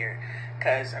sit here,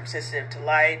 because I'm sensitive to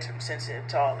light, I'm sensitive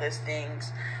to all these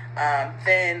things.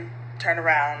 Then turn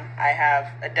around, I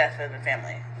have a death in the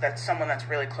family. That's someone that's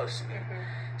really close to me. Mm-hmm.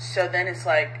 So then it's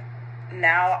like,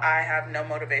 now I have no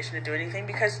motivation to do anything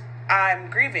because I'm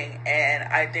grieving. And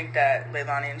I think that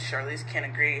Leilani and Charlize can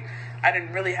agree. I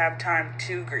didn't really have time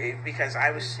to grieve because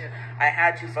I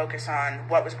had to focus on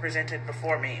what was presented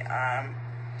before me.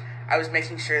 I was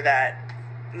making sure that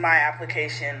my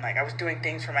application, like I was doing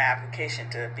things for my application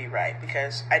to be right,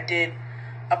 because I did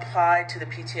apply to the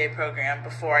PTA program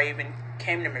before I even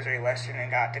came to Missouri Western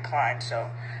and got declined. So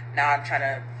now I'm trying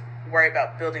to worry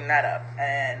about building that up.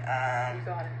 And You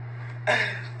got it.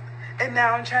 and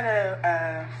now I'm trying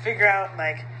to figure out,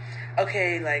 like,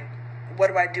 okay, like, what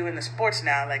do I do in the sports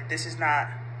now? Like, this is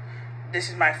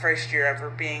my first year ever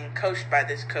being coached by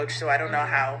this coach, so I don't know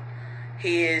how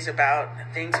he is about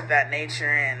things of that nature,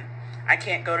 and I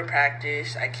can't go to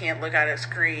practice, I can't look at a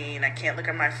screen, I can't look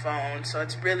at my phone, so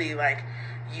it's really like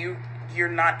you're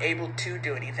not able to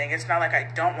do anything. It's not like I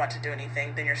don't want to do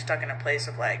anything, then you're stuck in a place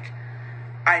of like,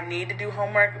 I need to do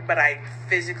homework, but I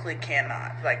physically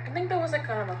cannot. Like, I think that was like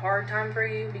kind of a hard time for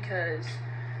you because,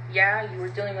 yeah, you were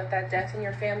dealing with that death in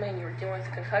your family and you were dealing with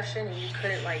the concussion, and you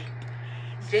couldn't, like,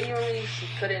 genuinely, she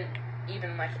couldn't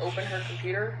even, like, open her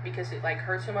computer because it, like,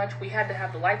 hurt so much. We had to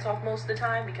have the lights off most of the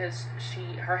time because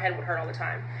her head would hurt all the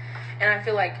time. And I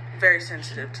feel like... very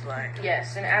sensitive to light.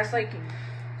 Yes, and as, like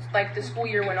the school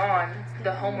year went on,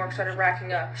 the homework started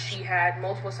racking up. She had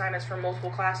multiple assignments for multiple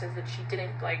classes that she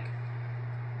didn't, like,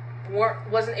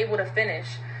 wasn't able to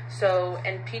finish. So,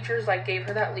 and teachers, like, gave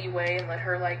her that leeway and let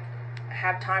her, like,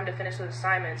 have time to finish those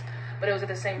assignments. But it was at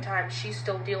the same time, she's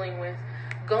still dealing with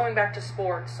going back to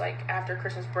sports, like, after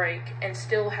Christmas break, and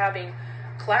still having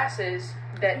classes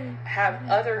that have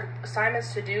other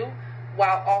assignments to do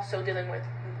while also dealing with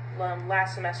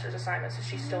last semester's assignments that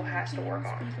she still has to work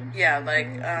on. Yeah,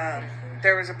 like,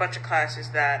 there was a bunch of classes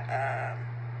that,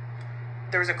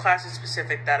 there was a class in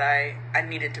specific that I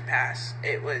needed to pass.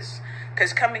 It was,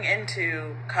 because coming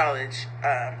into college,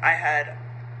 I had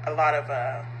a lot of,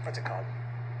 what's it called?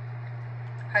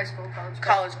 High school,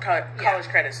 college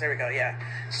credits, there we go, yeah.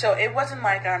 So it wasn't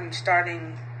like I'm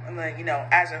starting, like, you know,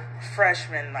 as a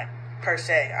freshman, like, per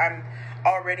se. I'm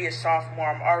already a sophomore,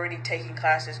 I'm already taking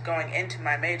classes going into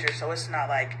my major, so it's not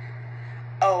like,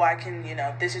 oh, I can, you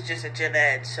know, this is just a gen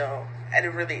ed, so I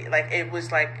didn't really, like, it was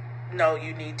like, no,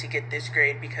 you need to get this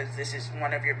grade because this is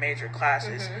one of your major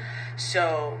classes. Mm-hmm.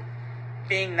 So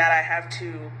being that I have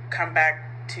to come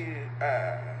back to,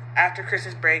 after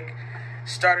Christmas break,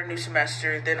 start a new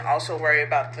semester, then also worry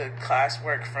about the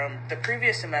classwork from the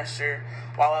previous semester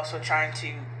while also trying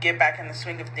to get back in the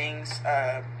swing of things,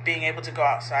 being able to go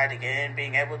outside again,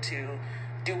 being able to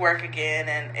do work again.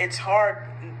 And it's hard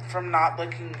from not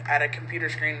looking at a computer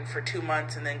screen for 2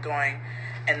 months and then going,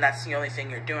 and that's the only thing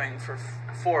you're doing for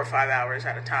 4 or 5 hours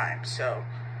at a time. So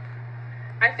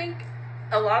I think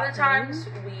a lot of times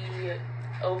we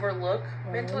overlook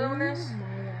mental illness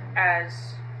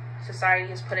as society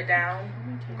has put it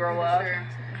down. Grow up,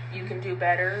 you can do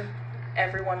better,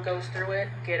 everyone goes through it,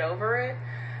 get over it.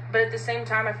 But at the same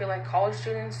time, I feel like college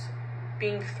students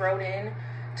being thrown in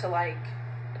to, like,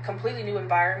 a completely new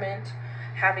environment,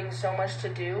 having so much to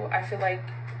do, I feel like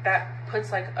that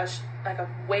puts like a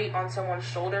weight on someone's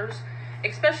shoulders,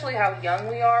 especially how young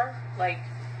we are. Like,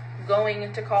 going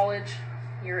into college,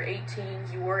 you're 18,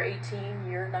 you were 18,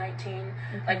 you're 19.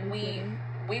 Mm-hmm. Like,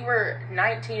 we were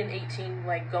 19 and 18,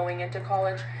 like, going into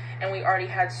college, and we already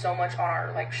had so much on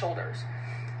our, like, shoulders.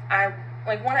 I,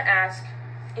 like, want to ask,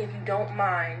 if you don't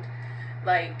mind,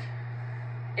 like,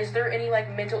 is there any,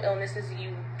 like, mental illnesses that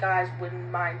you guys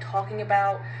wouldn't mind talking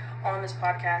about on this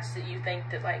podcast that you think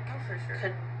that, like,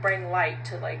 could bring light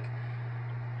to, like,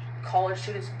 college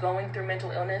students going through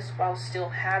mental illness while still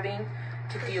having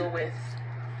to deal with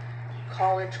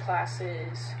college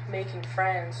classes, making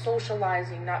friends,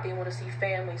 socializing, not being able to see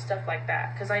family, stuff like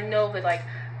that? Because I know that, like,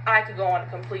 I could go on a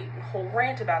complete whole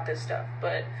rant about this stuff,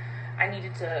 but I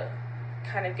needed to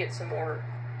kind of get some more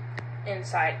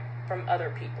insight from other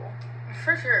people.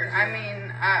 For sure. Yeah. I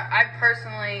mean, I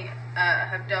personally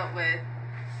have dealt with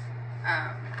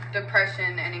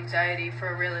depression and anxiety for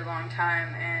a really long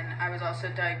time, and I was also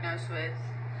diagnosed with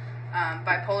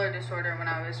bipolar disorder when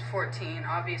I was 14.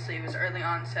 Obviously, it was early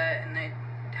onset, and they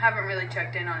haven't really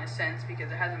checked in on it since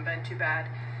because it hasn't been too bad.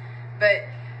 But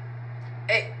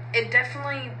it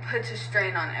definitely puts a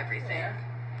strain on everything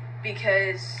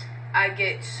because I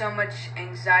get so much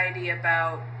anxiety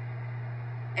about,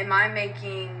 am I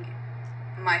making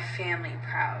my family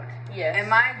proud? Yes.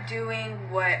 Am I doing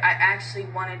what I actually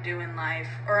want to do in life?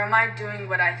 Or am I doing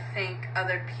what I think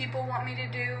other people want me to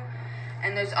do?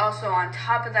 And there's also, on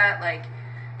top of that, like,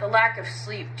 the lack of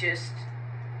sleep just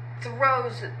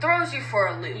throws you for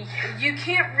a loop. You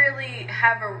can't really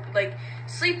have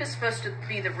sleep is supposed to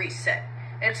be the reset.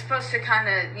 It's supposed to kind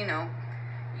of,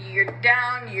 you're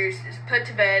down, you're put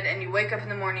to bed, and you wake up in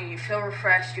the morning, you feel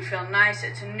refreshed, you feel nice,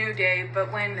 it's a new day,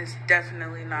 but when... It's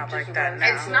definitely not like that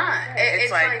now. It's not.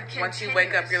 It's like once you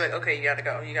wake up, you're like, okay, you gotta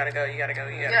go.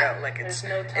 Like, it's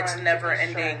no time, it's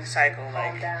never-ending cycle.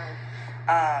 Calm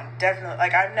down. Definitely,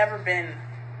 like, I've never been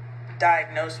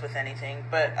diagnosed with anything,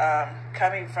 but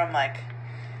coming from, like,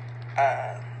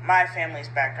 my family's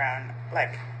background,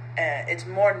 like, it's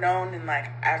more known in,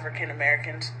 like, African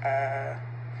Americans,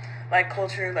 like,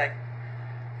 culture, like,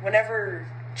 whenever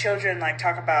children, like,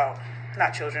 talk about,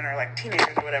 not children, or, like,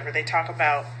 teenagers or whatever, they talk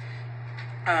about,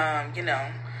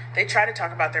 they try to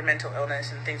talk about their mental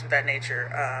illness and things of that nature.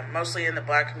 Mostly in the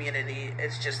Black community,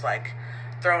 it's just, like,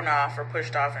 thrown off or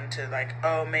pushed off into, like,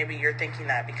 oh, maybe you're thinking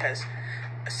that because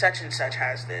such and such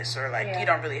has this, or, like, you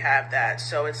don't really have that.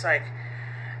 So it's, like,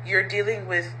 you're dealing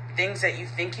with things that you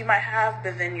think you might have,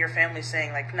 but then your family's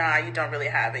saying, like, nah, you don't really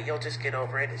have it. You'll just get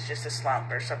over it. It's just a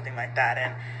slump or something like that.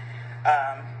 And,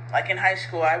 like, in high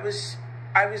school, I was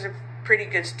a pretty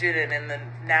good student in the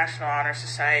National Honor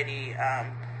Society,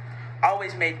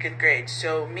 always made good grades.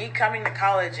 So me coming to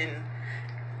college and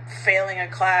failing a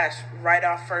class right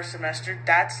off first semester,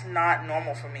 that's not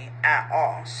normal for me at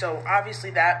all. So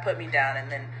obviously that put me down, and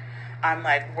then I'm,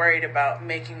 like, worried about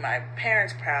making my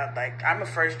parents proud. Like, I'm a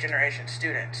first-generation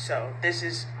student, so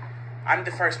I'm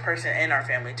the first person in our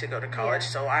family to go to college,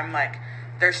 so I'm, like,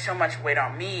 there's so much weight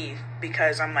on me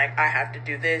because I'm, like, I have to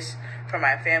do this for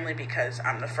my family because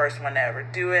I'm the first one to ever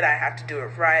do it. I have to do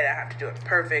it right. I have to do it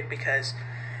perfect because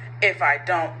if I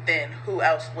don't, then who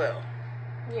else will?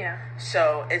 Yeah.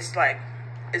 So it's, like,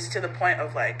 it's to the point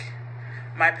of, like,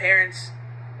 my parents,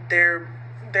 they're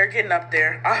getting up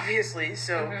there, obviously,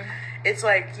 so it's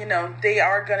like, they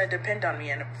are going to depend on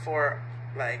me for,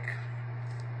 like,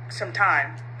 some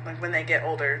time, like, when they get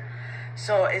older.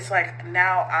 So it's like,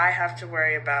 now I have to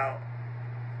worry about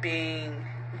being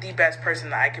the best person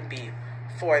that I can be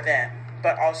for them,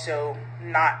 but also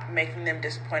not making them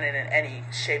disappointed in any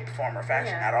shape, form, or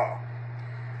fashion at all.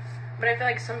 But I feel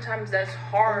like sometimes that's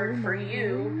hard for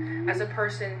you as a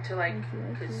person to, like,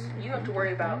 because you have to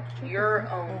worry about your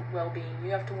own well-being. You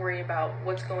have to worry about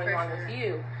what's going on with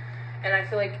you. And I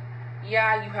feel like, you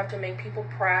have to make people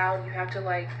proud. You have to,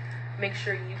 like, make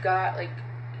sure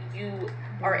you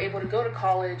are able to go to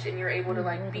college and you're able to,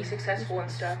 like, be successful and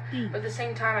stuff. But at the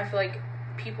same time, I feel like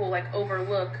people, like,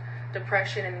 overlook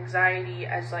depression and anxiety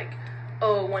as, like,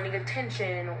 oh, wanting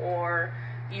attention, or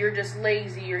you're just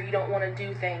lazy, or you don't want to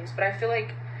do things. But I feel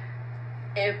like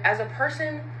as a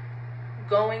person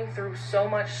going through so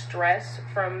much stress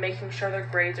from making sure their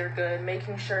grades are good,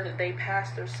 making sure that they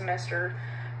pass their semester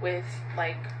with,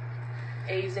 like,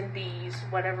 A's and B's,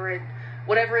 whatever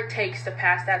it takes to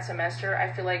pass that semester,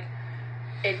 I feel like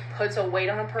it puts a weight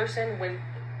on a person when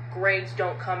grades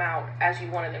don't come out as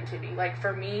you wanted them to be. Like,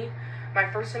 for me, my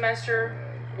first semester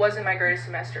wasn't my greatest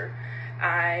semester.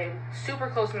 I'm super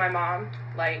close to my mom.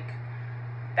 Like,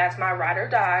 that's my ride or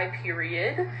die,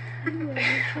 period.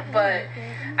 But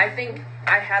I think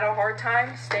I had a hard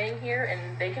time staying here,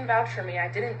 and they can vouch for me.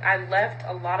 I left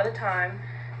a lot of the time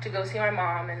to go see my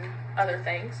mom and other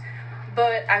things.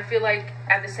 But I feel like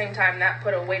at the same time, that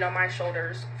put a weight on my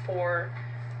shoulders for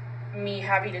me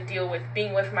having to deal with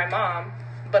being with my mom,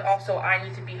 but also I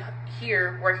need to be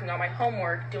here working on my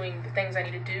homework, doing the things I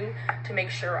need to do to make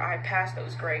sure I pass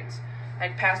those grades.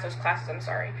 Like, pass those classes, I'm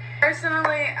sorry.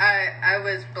 Personally, I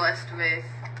was blessed with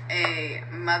a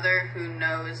mother who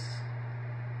knows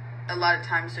a lot of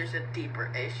times there's a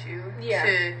deeper issue.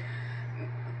 Yeah.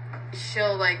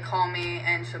 She'll, like, call me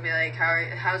and she'll be like,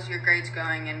 how's your grades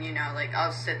going? And, like,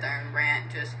 I'll sit there and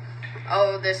rant just,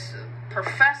 oh, this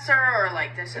professor, or,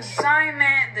 like, this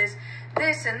assignment,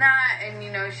 this and that.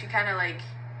 And, she kind of, like,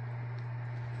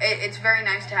 it's very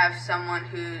nice to have someone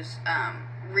who's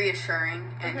reassuring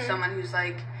and someone who's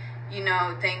like,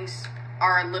 things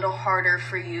are a little harder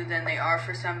for you than they are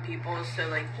for some people, so,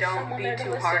 like, don't be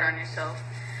too hard on yourself.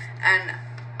 And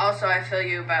also, I feel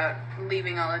you about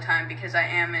leaving all the time because I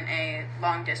am in a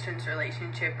long-distance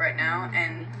relationship right now,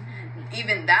 and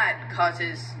even that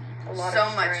causes so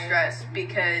much stress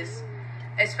because,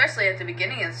 especially at the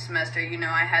beginning of the semester, you know,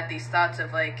 I had these thoughts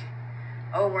of, like,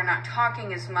 oh, we're not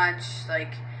talking as much,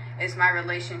 like, is my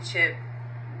relationship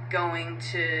going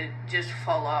to just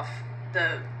fall off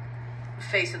the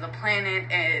face of the planet?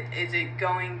 And is it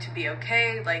going to be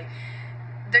okay? Like,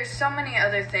 there's so many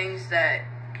other things that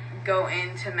go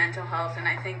into mental health, and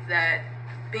I think that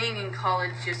being in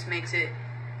college just makes it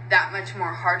that much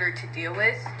more harder to deal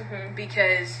with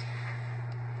because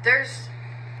there's,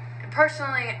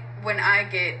 personally, when I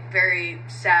get very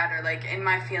sad or, like, in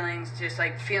my feelings, just,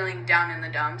 like, feeling down in the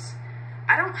dumps,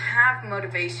 I don't have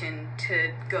motivation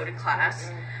to go to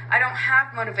class. I don't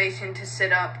have motivation to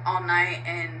sit up all night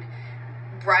and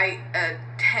write a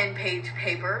 10-page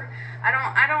paper.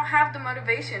 I don't have the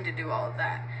motivation to do all of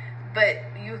that. But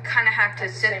you kind of have to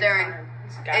sit there and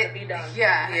it's gotta be done.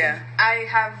 Yeah. I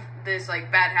have this,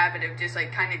 like, bad habit of just,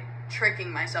 like, kind of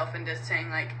tricking myself into saying,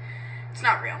 like, it's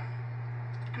not real.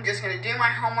 I'm just going to do my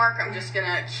homework. I'm just going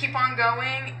to keep on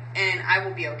going, and I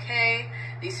will be okay.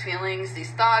 These feelings,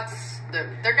 these thoughts, they're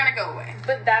going to go away.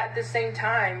 But that, at the same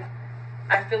time,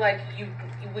 I feel like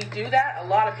we do that. A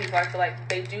lot of people, I feel like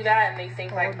they do that, and they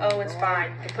think, like, oh, it's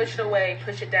fine. You push it away,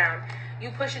 push it down. You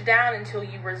push it down until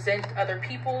you resent other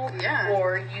people,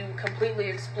 or you completely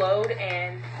explode,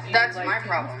 and that's my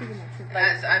problem.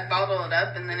 As I bottle it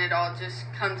up, and then it all just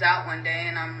comes out one day,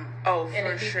 and I'm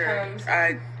for sure.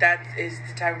 That is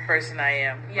the type of person I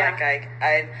am. Yeah. Like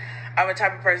I'm a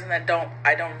type of person that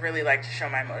I don't really like to show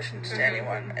my emotions to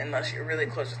anyone unless you're really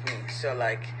close with me. So,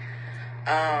 like,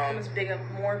 it was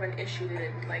more of an issue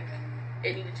than, like,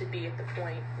 it needed to be at the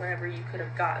point whenever you could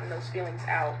have gotten those feelings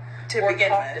out or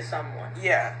talked to someone.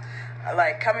 Yeah.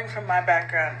 Like, coming from my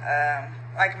background,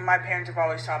 like, my parents have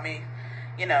always taught me,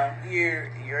 you know,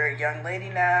 you're a young lady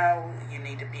now, you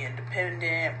need to be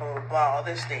independent, blah, blah, blah, all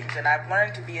these things. And I've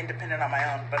learned to be independent on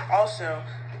my own, but also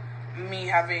me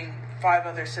having 5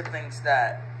 other siblings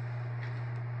that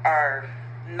are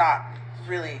not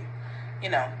really, you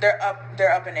know, they're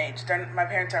up in age. My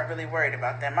parents aren't really worried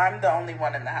about them. I'm the only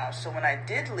one in the house. So when I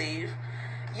did leave,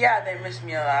 yeah, they missed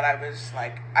me a lot. I was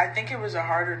like, I think it was a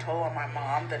harder toll on my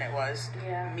mom than it was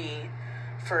me,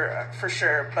 for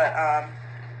sure. But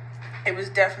it was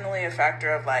definitely a factor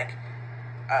of, like,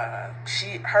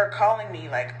 her calling me,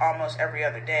 like, almost every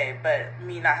other day, but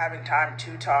me not having time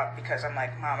to talk because I'm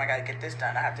like, Mom, I gotta get this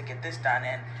done. I have to get this done.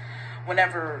 And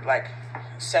whenever, like,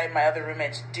 say my other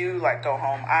roommates do, like, go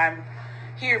home, I'm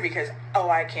here because, oh,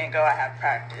 I can't go, I have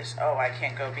practice. Oh, I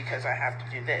can't go because I have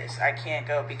to do this. I can't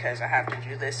go because I have to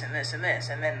do this and this and this.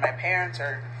 And then my parents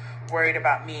are worried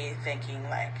about me, thinking,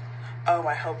 like, oh,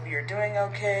 I hope you're doing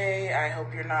okay. I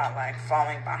hope you're not, like,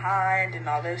 falling behind and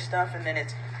all this stuff. And then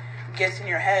it gets in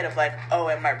your head of, like, oh,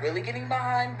 am I really getting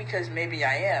behind? Because maybe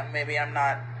I am. Maybe I'm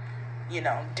not, you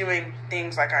know, doing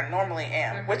things like I normally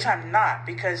am, which I'm not,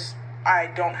 because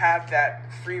I don't have that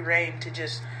free reign to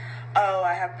just, oh,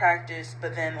 I have practice,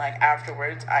 but then, like,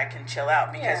 afterwards I can chill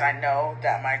out because I know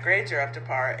that my grades are up to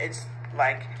par. It's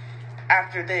like,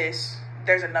 after this,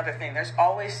 there's another thing. There's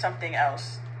always something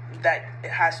else that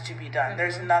has to be done.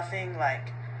 There's nothing,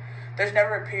 like, there's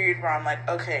never a period where I'm like,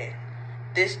 okay,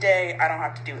 this day I don't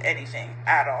have to do anything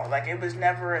at all. Like, it was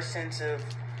never a sense of,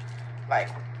 like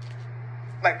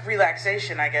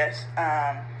relaxation, I guess.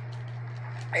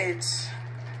 It's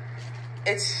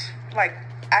like,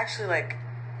 actually, like,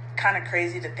 kind of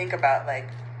crazy to think about, like,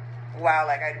 wow,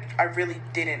 like, I really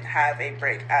didn't have a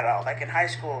break at all. Like, in high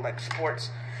school, like, sports,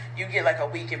 you get, like, a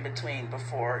week in between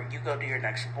before you go to your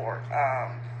next sport.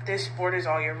 This sport is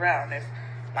all year round. If,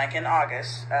 like, in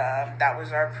August, that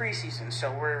was our preseason,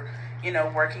 so we're, you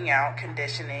know, working out,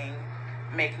 conditioning,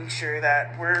 making sure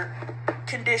that we're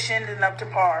conditioned and up to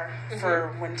par for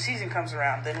when season comes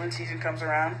around. Then when season comes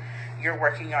around, you're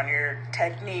working on your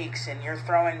techniques and your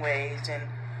throwing ways and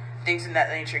things in that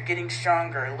nature, getting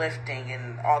stronger, lifting,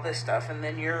 and all this stuff. And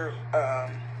then you're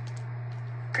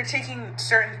critiquing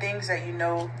certain things that you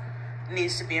know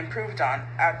needs to be improved on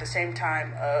at the same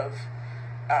time of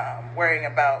worrying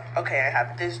about, okay, I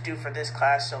have this due for this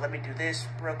class, so let me do this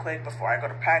real quick before I go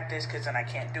to practice, because then I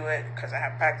can't do it because I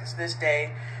have practice this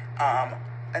day.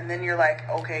 And then you're like,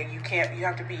 okay, you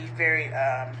have to be very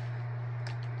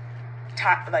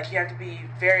you have to be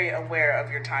very aware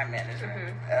of your time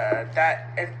management. That,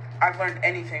 if I've learned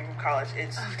anything from college,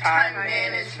 it's time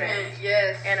management.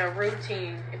 Yes. And a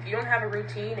routine. If you don't have a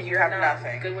routine and you're not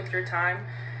good with your time,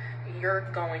 you're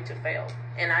going to fail.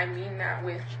 And I mean that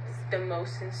with the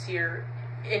most sincere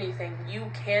anything.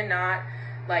 You cannot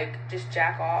like, just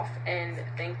jack off and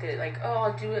think that, like, oh,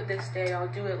 I'll do it this day, I'll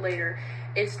do it later.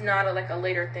 It's not a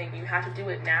later thing. You have to do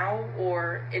it now,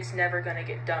 or it's never going to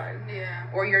get done. Yeah.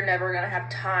 Or you're never going to have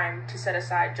time to set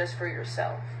aside just for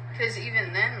yourself. Because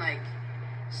even then, like,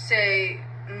 say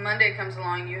Monday comes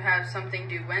along, you have something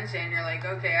due Wednesday, and you're like,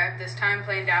 okay, I have this time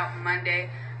planned out Monday,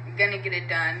 I'm going to get it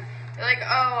done. You're like,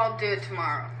 oh, I'll do it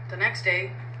tomorrow. The next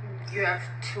day, you have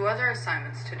 2 other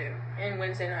assignments to do. And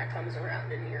Wednesday night comes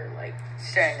around, and you're like,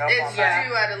 staying up it's all night.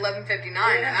 due at 11:59, and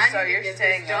I so need you're to get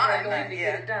staying this up done. all night. to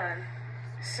get it done.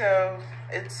 So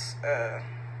it's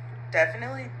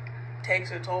definitely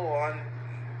takes a toll on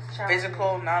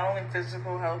physical, not only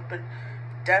physical health, but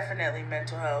definitely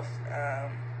mental health.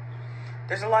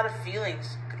 There's a lot of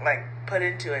feelings like put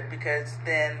into it, because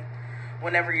then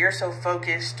whenever you're so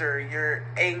focused or you're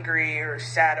angry or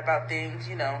sad about things,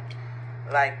 you know,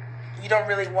 like, you don't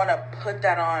really want to put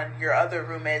that on your other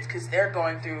roommates, because they're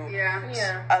going through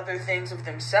other things of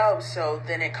themselves. So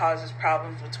then it causes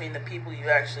problems between the people you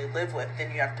actually live with.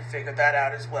 Then you have to figure that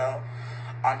out as well,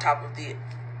 on top of the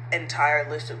entire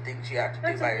list of things you have to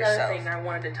do by yourself. That's another thing I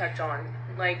wanted to touch on.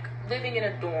 Like, living in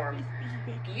a dorm.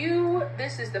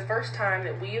 This is the first time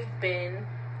that we have been,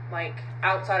 like,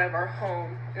 outside of our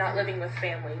home, not living with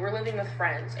family. We're living with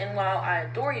friends. And while I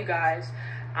adore you guys,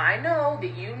 I know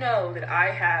that you know that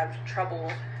I have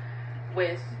trouble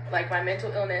with, like, my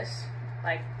mental illness,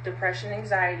 like depression,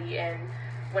 anxiety, and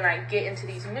when I get into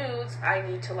these moods, I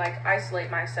need to, like,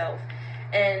 isolate myself.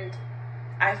 And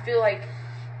I feel like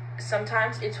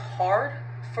sometimes it's hard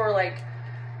for, like,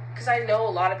 because I know a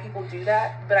lot of people do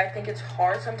that, but I think it's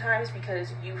hard sometimes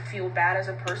because you feel bad as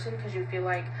a person, because you feel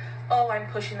like, oh, I'm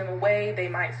pushing them away. They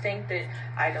might think that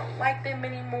I don't like them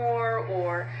anymore,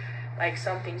 or like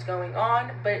something's going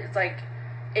on. But it's like,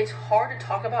 it's hard to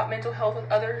talk about mental health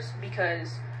with others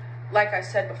because, like I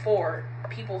said before,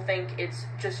 people think it's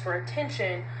just for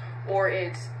attention, or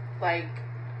it's like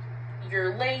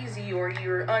you're lazy or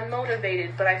you're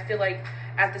unmotivated. But I feel like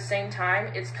at the same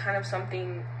time, it's kind of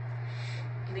something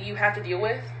that you have to deal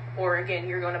with, or again,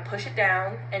 you're going to push it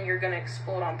down and you're going to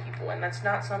explode on people, and that's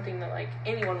not something that, like,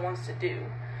 anyone wants to do.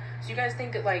 So you guys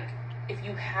think that, like, if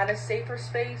you had a safer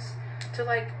space to,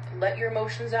 like, let your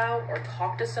emotions out or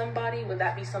talk to somebody, would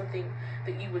that be something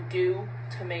that you would do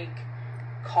to make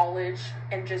college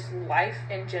and just life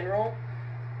in general,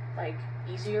 like,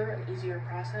 an easier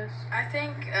process? I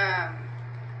think,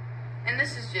 and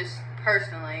this is just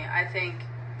personally, I think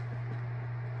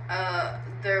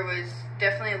there was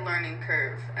definitely a learning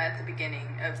curve at the beginning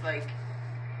of, like,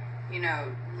 you know,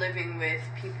 living with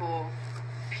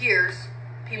peers,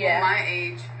 people my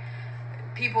age,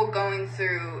 people going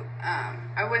through,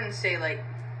 I wouldn't say, like,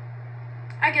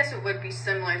 I guess it would be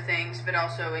similar things, but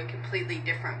also in completely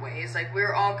different ways. Like, we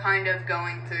were all kind of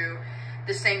going through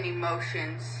the same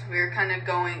emotions. We were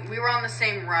on the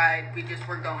same ride, we just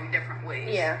were going different ways.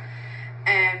 Yeah.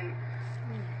 And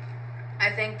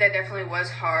I think that definitely was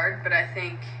hard, but I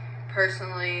think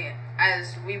personally,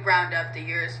 as we round up the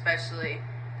year especially,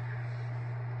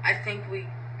 I think we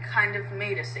kind of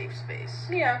made a safe space.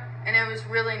 Yeah. And it was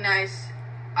really nice.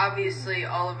 Obviously,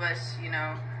 all of us, you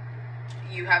know,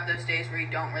 you have those days where you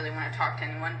don't really want to talk to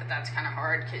anyone, but that's kind of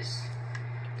hard because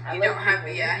you don't have,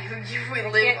 we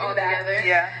live all together.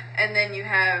 Yeah. And then you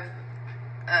have,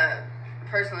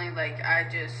 personally, like,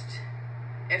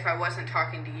 if I wasn't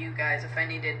talking to you guys, if I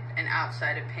needed an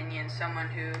outside opinion, someone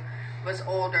who was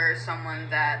older, someone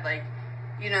that, like,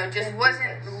 you know, just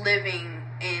wasn't living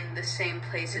in the same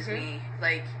place as me,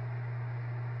 like,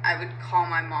 I would call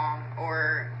my mom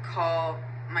or call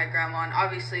my grandma, and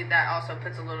obviously that also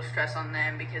puts a little stress on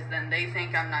them because then they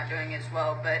think I'm not doing as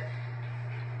well. But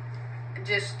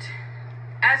just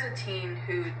as a teen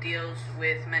who deals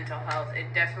with mental health,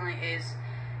 it definitely is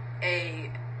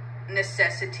a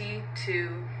necessity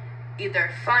to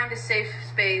either find a safe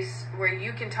space where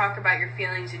you can talk about your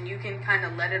feelings and you can kind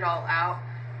of let it all out,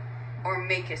 or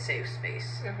make a safe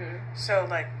space. So,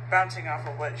 like, bouncing off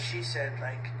of what she said,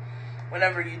 like,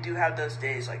 whenever you do have those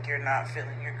days, like, you're not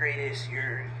feeling your greatest,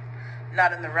 you're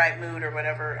not in the right mood or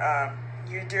whatever,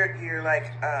 you're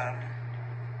like,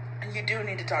 you do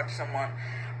need to talk to someone.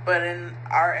 But in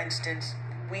our instance,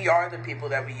 we are the people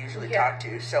that we usually talk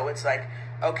to. So it's like,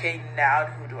 okay, now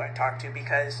who do I talk to?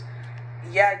 Because,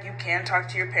 yeah, you can talk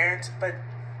to your parents, but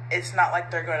it's not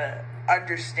like they're going to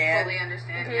fully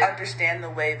understand the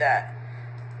way that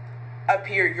a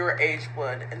peer your age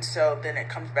would. And so then it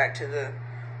comes back to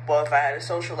well, if I had a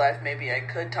social life, maybe I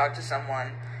could talk to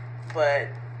someone, but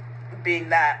being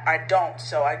that I don't,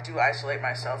 so I do isolate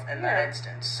myself in that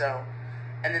instance. So,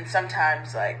 and then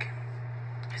sometimes, like,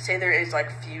 say there is,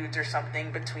 like, feuds or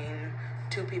something between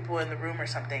two people in the room or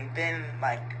something, then,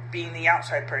 like, being the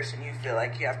outside person, you feel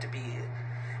like you have to be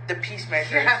the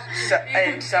peacemaker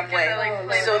in some way,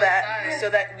 so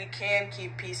that we can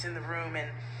keep peace in the room and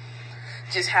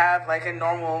just have, like, a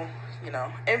normal,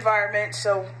 environment,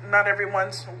 so not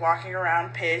everyone's walking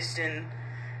around pissed and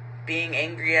being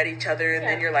angry at each other, and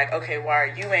then you're like, okay, why are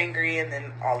you angry, and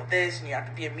then all of this, and you have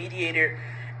to be a mediator,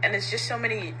 and it's just so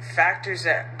many factors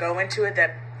that go into it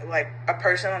that, like, a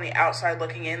person on the outside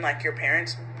looking in, like your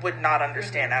parents, would not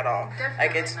understand at all.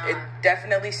 Definitely it's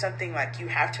definitely something, like, you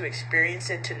have to experience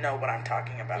it to know what I'm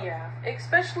talking about. Yeah,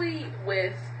 especially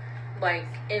with, like,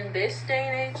 in this day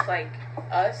and age, like,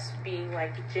 us being,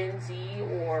 like, Gen Z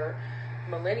or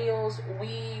millennials,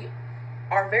 we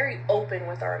are very open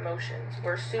with our emotions.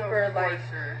 We're super,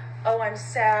 oh, I'm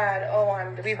sad, oh,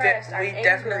 I'm depressed, I'm angry.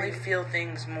 Definitely feel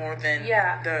things more than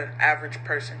the average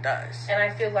person does. And I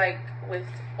feel like with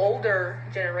older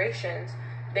generations,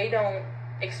 they don't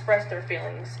express their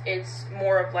feelings. It's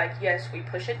more of like, yes, we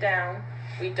push it down,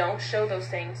 we don't show those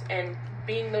things, and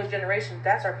being those generations,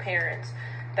 that's our parents,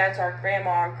 that's our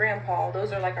grandma, grandpa,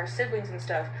 those are like our siblings and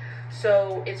stuff.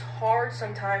 So it's hard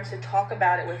sometimes to talk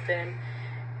about it with them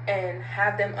and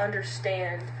have them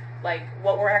understand, like,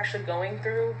 what we're actually going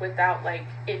through without, like,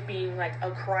 it being like a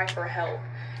cry for help.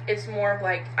 It's more of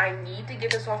like, I need to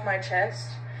get this off my chest,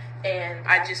 and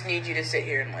I just need you to sit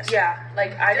here and listen. Yeah,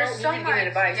 like, I don't need to give you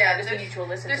advice. I just need you to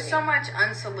listen to me. There's so much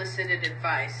unsolicited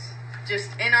advice.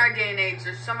 Just in our day and age,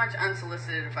 there's so much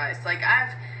unsolicited advice. Like,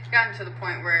 I've gotten to the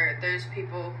point where there's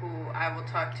people who I will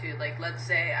talk to, like, let's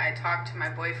say I talk to my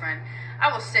boyfriend,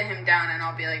 I will sit him down and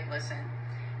I'll be like, listen,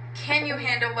 can you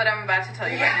handle what I'm about to tell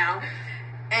you right now?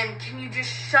 And can you just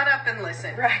shut up and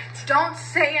listen? Right. Don't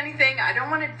say anything. I don't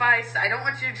want advice. I don't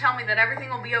want you to tell me that everything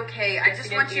will be okay. I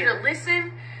just want you to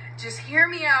listen. Just hear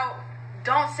me out.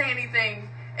 Don't say anything.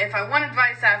 If I want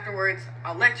advice afterwards,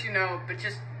 I'll let you know. But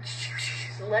just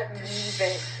let me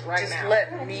vent right now. Just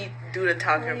let me do the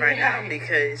talking right now,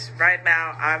 because right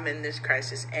now I'm in this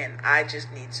crisis and I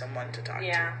just need someone to talk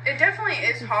to. It definitely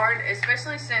is hard,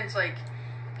 especially since, like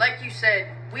you said,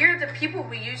 we're the people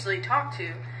we usually talk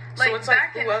to. Like, so it's like,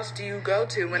 who else do you go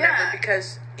to whenever?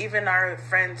 Because even our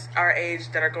friends our age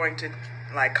that are going to,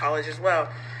 like, college as well,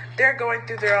 they're going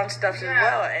through their own stuff as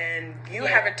well, and you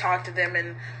haven't talked to them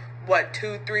in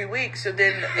 2-3 weeks. So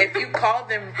then if you call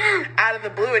them out of the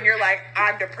blue and you're like,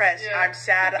 I'm depressed, I'm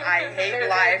sad, I hate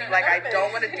life, like, I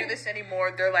don't want to do this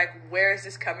anymore, they're like, where is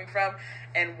this coming from,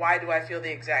 and why do I feel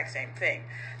the exact same thing?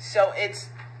 So it's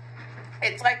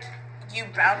like you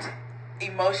bounce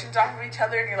emotions off of each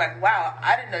other, and you're like, wow,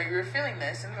 I didn't know you were feeling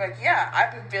this, and they're like, yeah,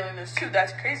 I've been feeling this too,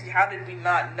 that's crazy, how did we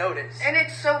not notice? And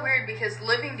it's so weird because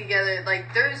living together,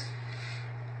 like, there's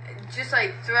just,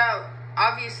 like, throughout,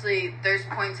 obviously there's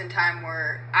points in time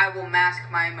where I will mask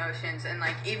my emotions, and,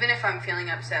 like, even if I'm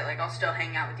feeling upset, like, I'll still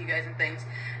hang out with you guys and things,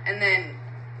 and then,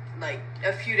 like,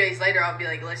 a few days later I'll be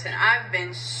like, listen, I've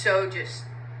been so just,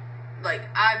 like,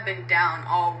 I've been down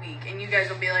all week, and you guys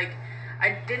will be like,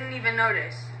 I didn't even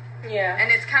notice. Yeah.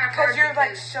 And it's kind of hard because you're,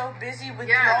 like, so busy with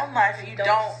your own life, you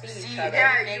don't see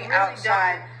anything really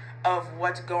outside of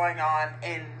what's going on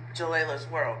in Gelaila's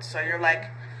world. So you're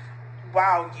like,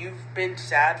 wow, you've been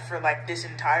sad for, like, this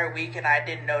entire week, and I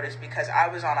didn't notice because I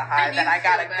was on a high that I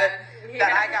got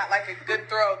I got, like, a good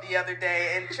throw the other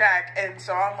day in track, and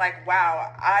so I'm like,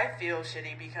 wow, I feel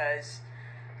shitty because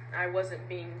I wasn't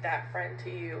being that friend to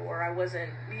you, or I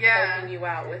wasn't helping you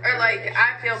out with, or, like,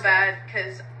 I feel bad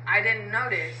because I didn't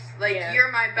notice. Like,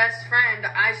 you're my best friend,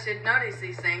 I should notice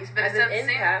these things, but as an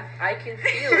empath, I can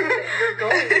feel that you're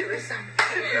going through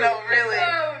something. No, really.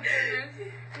 Oh,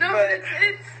 goodness. No, but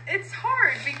it's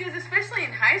hard because especially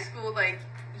in high school, like,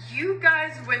 you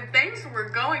guys, when things were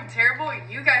going terrible,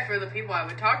 you guys were the people I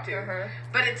would talk to.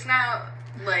 But it's now,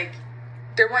 like,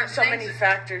 there weren't so many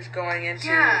factors going into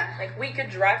like, we could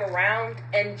drive around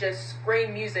and just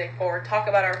scream music or talk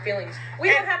about our feelings. We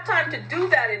don't have time to do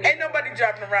that anymore. Ain't nobody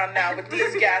driving around now with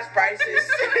these gas prices.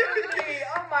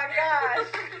 Oh my gosh.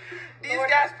 These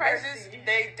gas prices,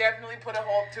 they definitely put a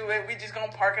halt to it. We just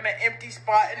gonna park in an empty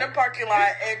spot in the parking lot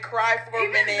and cry for a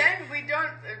minute. Even then, we don't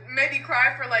maybe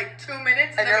cry for like 2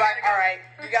 minutes. And you're like, all right,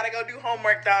 you gotta go do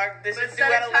homework, dog. This is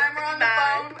set a timer on the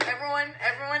phone.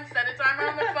 Everyone set a timer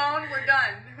on the phone. We're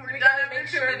done. We're done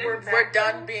after 2 minutes. We're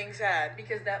done being sad.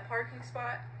 Because that parking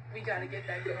spot, we gotta get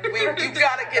that going. You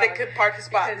gotta get a good parking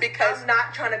spot because I'm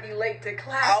not trying to be late to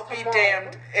class. I'll be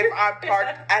damned if I'm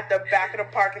parked at the back of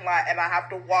the parking lot and I have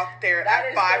to walk there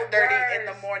at 5:30 in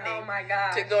the morning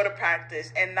to go to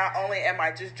practice. And not only am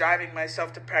I just driving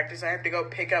myself to practice, I have to go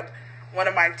pick up one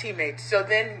of my teammates. So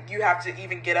then you have to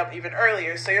even get up even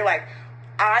earlier. So you're like,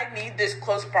 I need this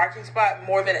close parking spot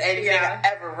more than anything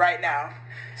ever right now.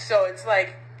 So it's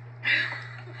like...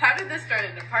 How did this turn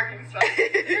into parking spots?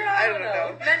 I don't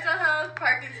know. Mental health,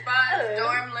 parking spots,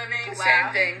 dorm living.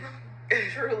 Same thing.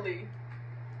 Truly.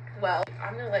 Well,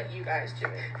 I'm gonna let you guys do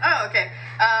it. Oh, okay.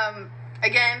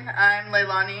 Again, I'm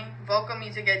Lani, vocal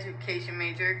music education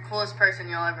major. Coolest person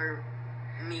you'll ever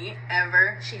meet,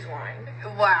 ever. She's lying.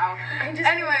 Wow.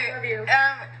 Anyway, love you.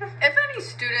 If any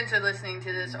students are listening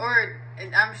to this, or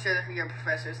I'm sure that your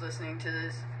professor's listening to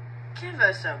this, give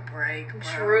us a break, bro.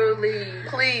 Truly.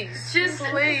 Please. Just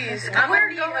please. I'm gonna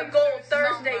need a gold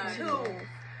Thursday too.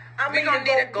 I'm gonna need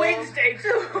a gold Wednesday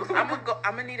too.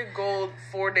 I'm gonna need a gold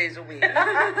 4 days a week.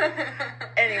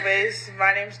 Anyways,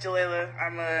 my name's Gelaila.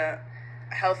 I'm a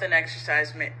health and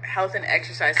exercise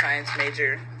science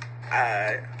major.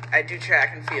 I do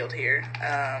track and field here.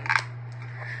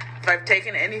 If I've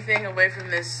taken anything away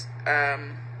from this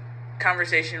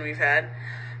conversation we've had,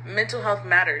 mental health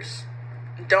matters.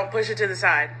 Don't push it to the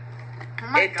side.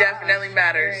 It definitely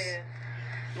matters.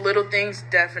 Little things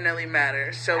definitely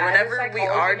matter. So whenever we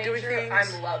are doing things...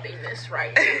 I'm loving this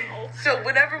right now. So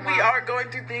whenever we are going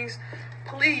through things,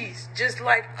 please just,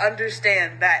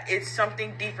 understand that it's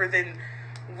something deeper than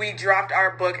we dropped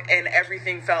our book and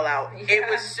everything fell out. Yeah. It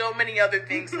was so many other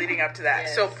things leading up to that.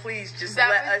 Yes. So please just let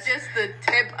us... That was just the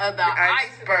tip of the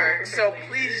iceberg. So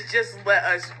please just let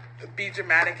us be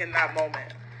dramatic in that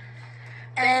moment.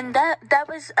 And that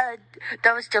was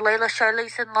Gelaila,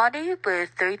 Charlize, and Lani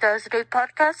with 3008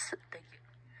 Podcasts.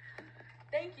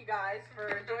 Thank you. Thank you guys for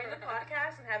joining the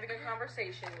podcast and having a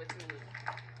conversation with me.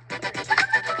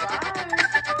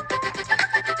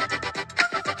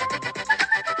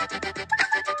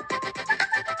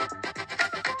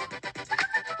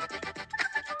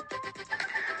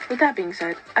 With that being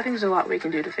said, I think there's a lot we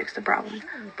can do to fix the problem.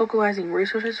 Vocalizing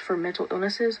resources for mental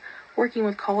illnesses, working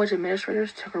with college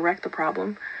administrators to correct the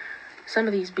problem, some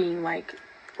of these being like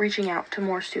reaching out to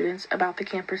more students about the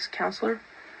campus counselor,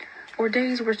 or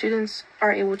days where students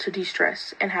are able to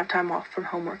de-stress and have time off from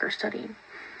homework or studying,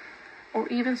 or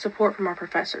even support from our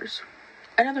professors.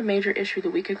 Another major issue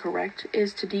that we could correct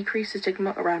is to decrease the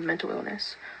stigma around mental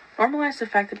illness. Normalize the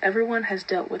fact that everyone has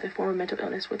dealt with a form of mental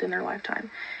illness within their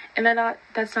lifetime, and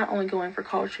that's not only going for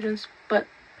college students, but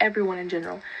everyone in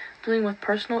general, dealing with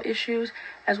personal issues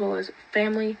as well as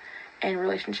family and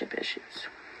relationship issues.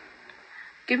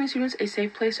 Giving students a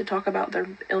safe place to talk about their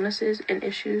illnesses and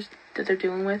issues that they're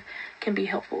dealing with can be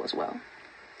helpful as well.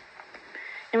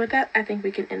 And with that, I think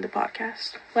we can end the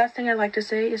podcast. Last thing I'd like to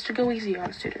say is to go easy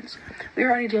on students. We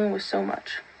are already dealing with so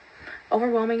much.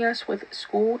 Overwhelming us with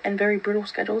school and very brutal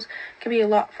schedules can be a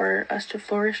lot for us to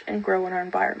flourish and grow in our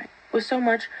environment. With so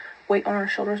much weight on our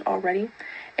shoulders already,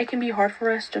 it can be hard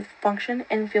for us to function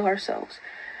and feel ourselves,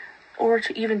 or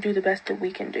to even do the best that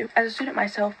we can do. As a student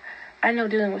myself, I know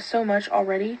dealing with so much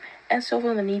already, and still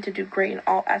feeling the need to do great in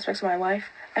all aspects of my life,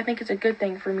 I think it's a good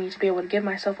thing for me to be able to give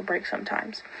myself a break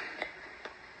sometimes,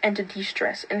 and to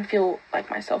de-stress and feel like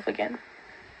myself again.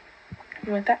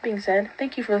 And with that being said,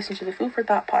 thank you for listening to the Food for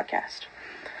Thought podcast.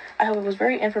 I hope it was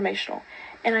very informational,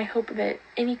 and I hope that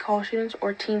any college students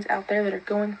or teens out there that are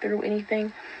going through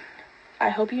anything, I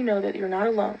hope you know that you're not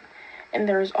alone, and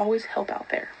there is always help out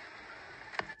there.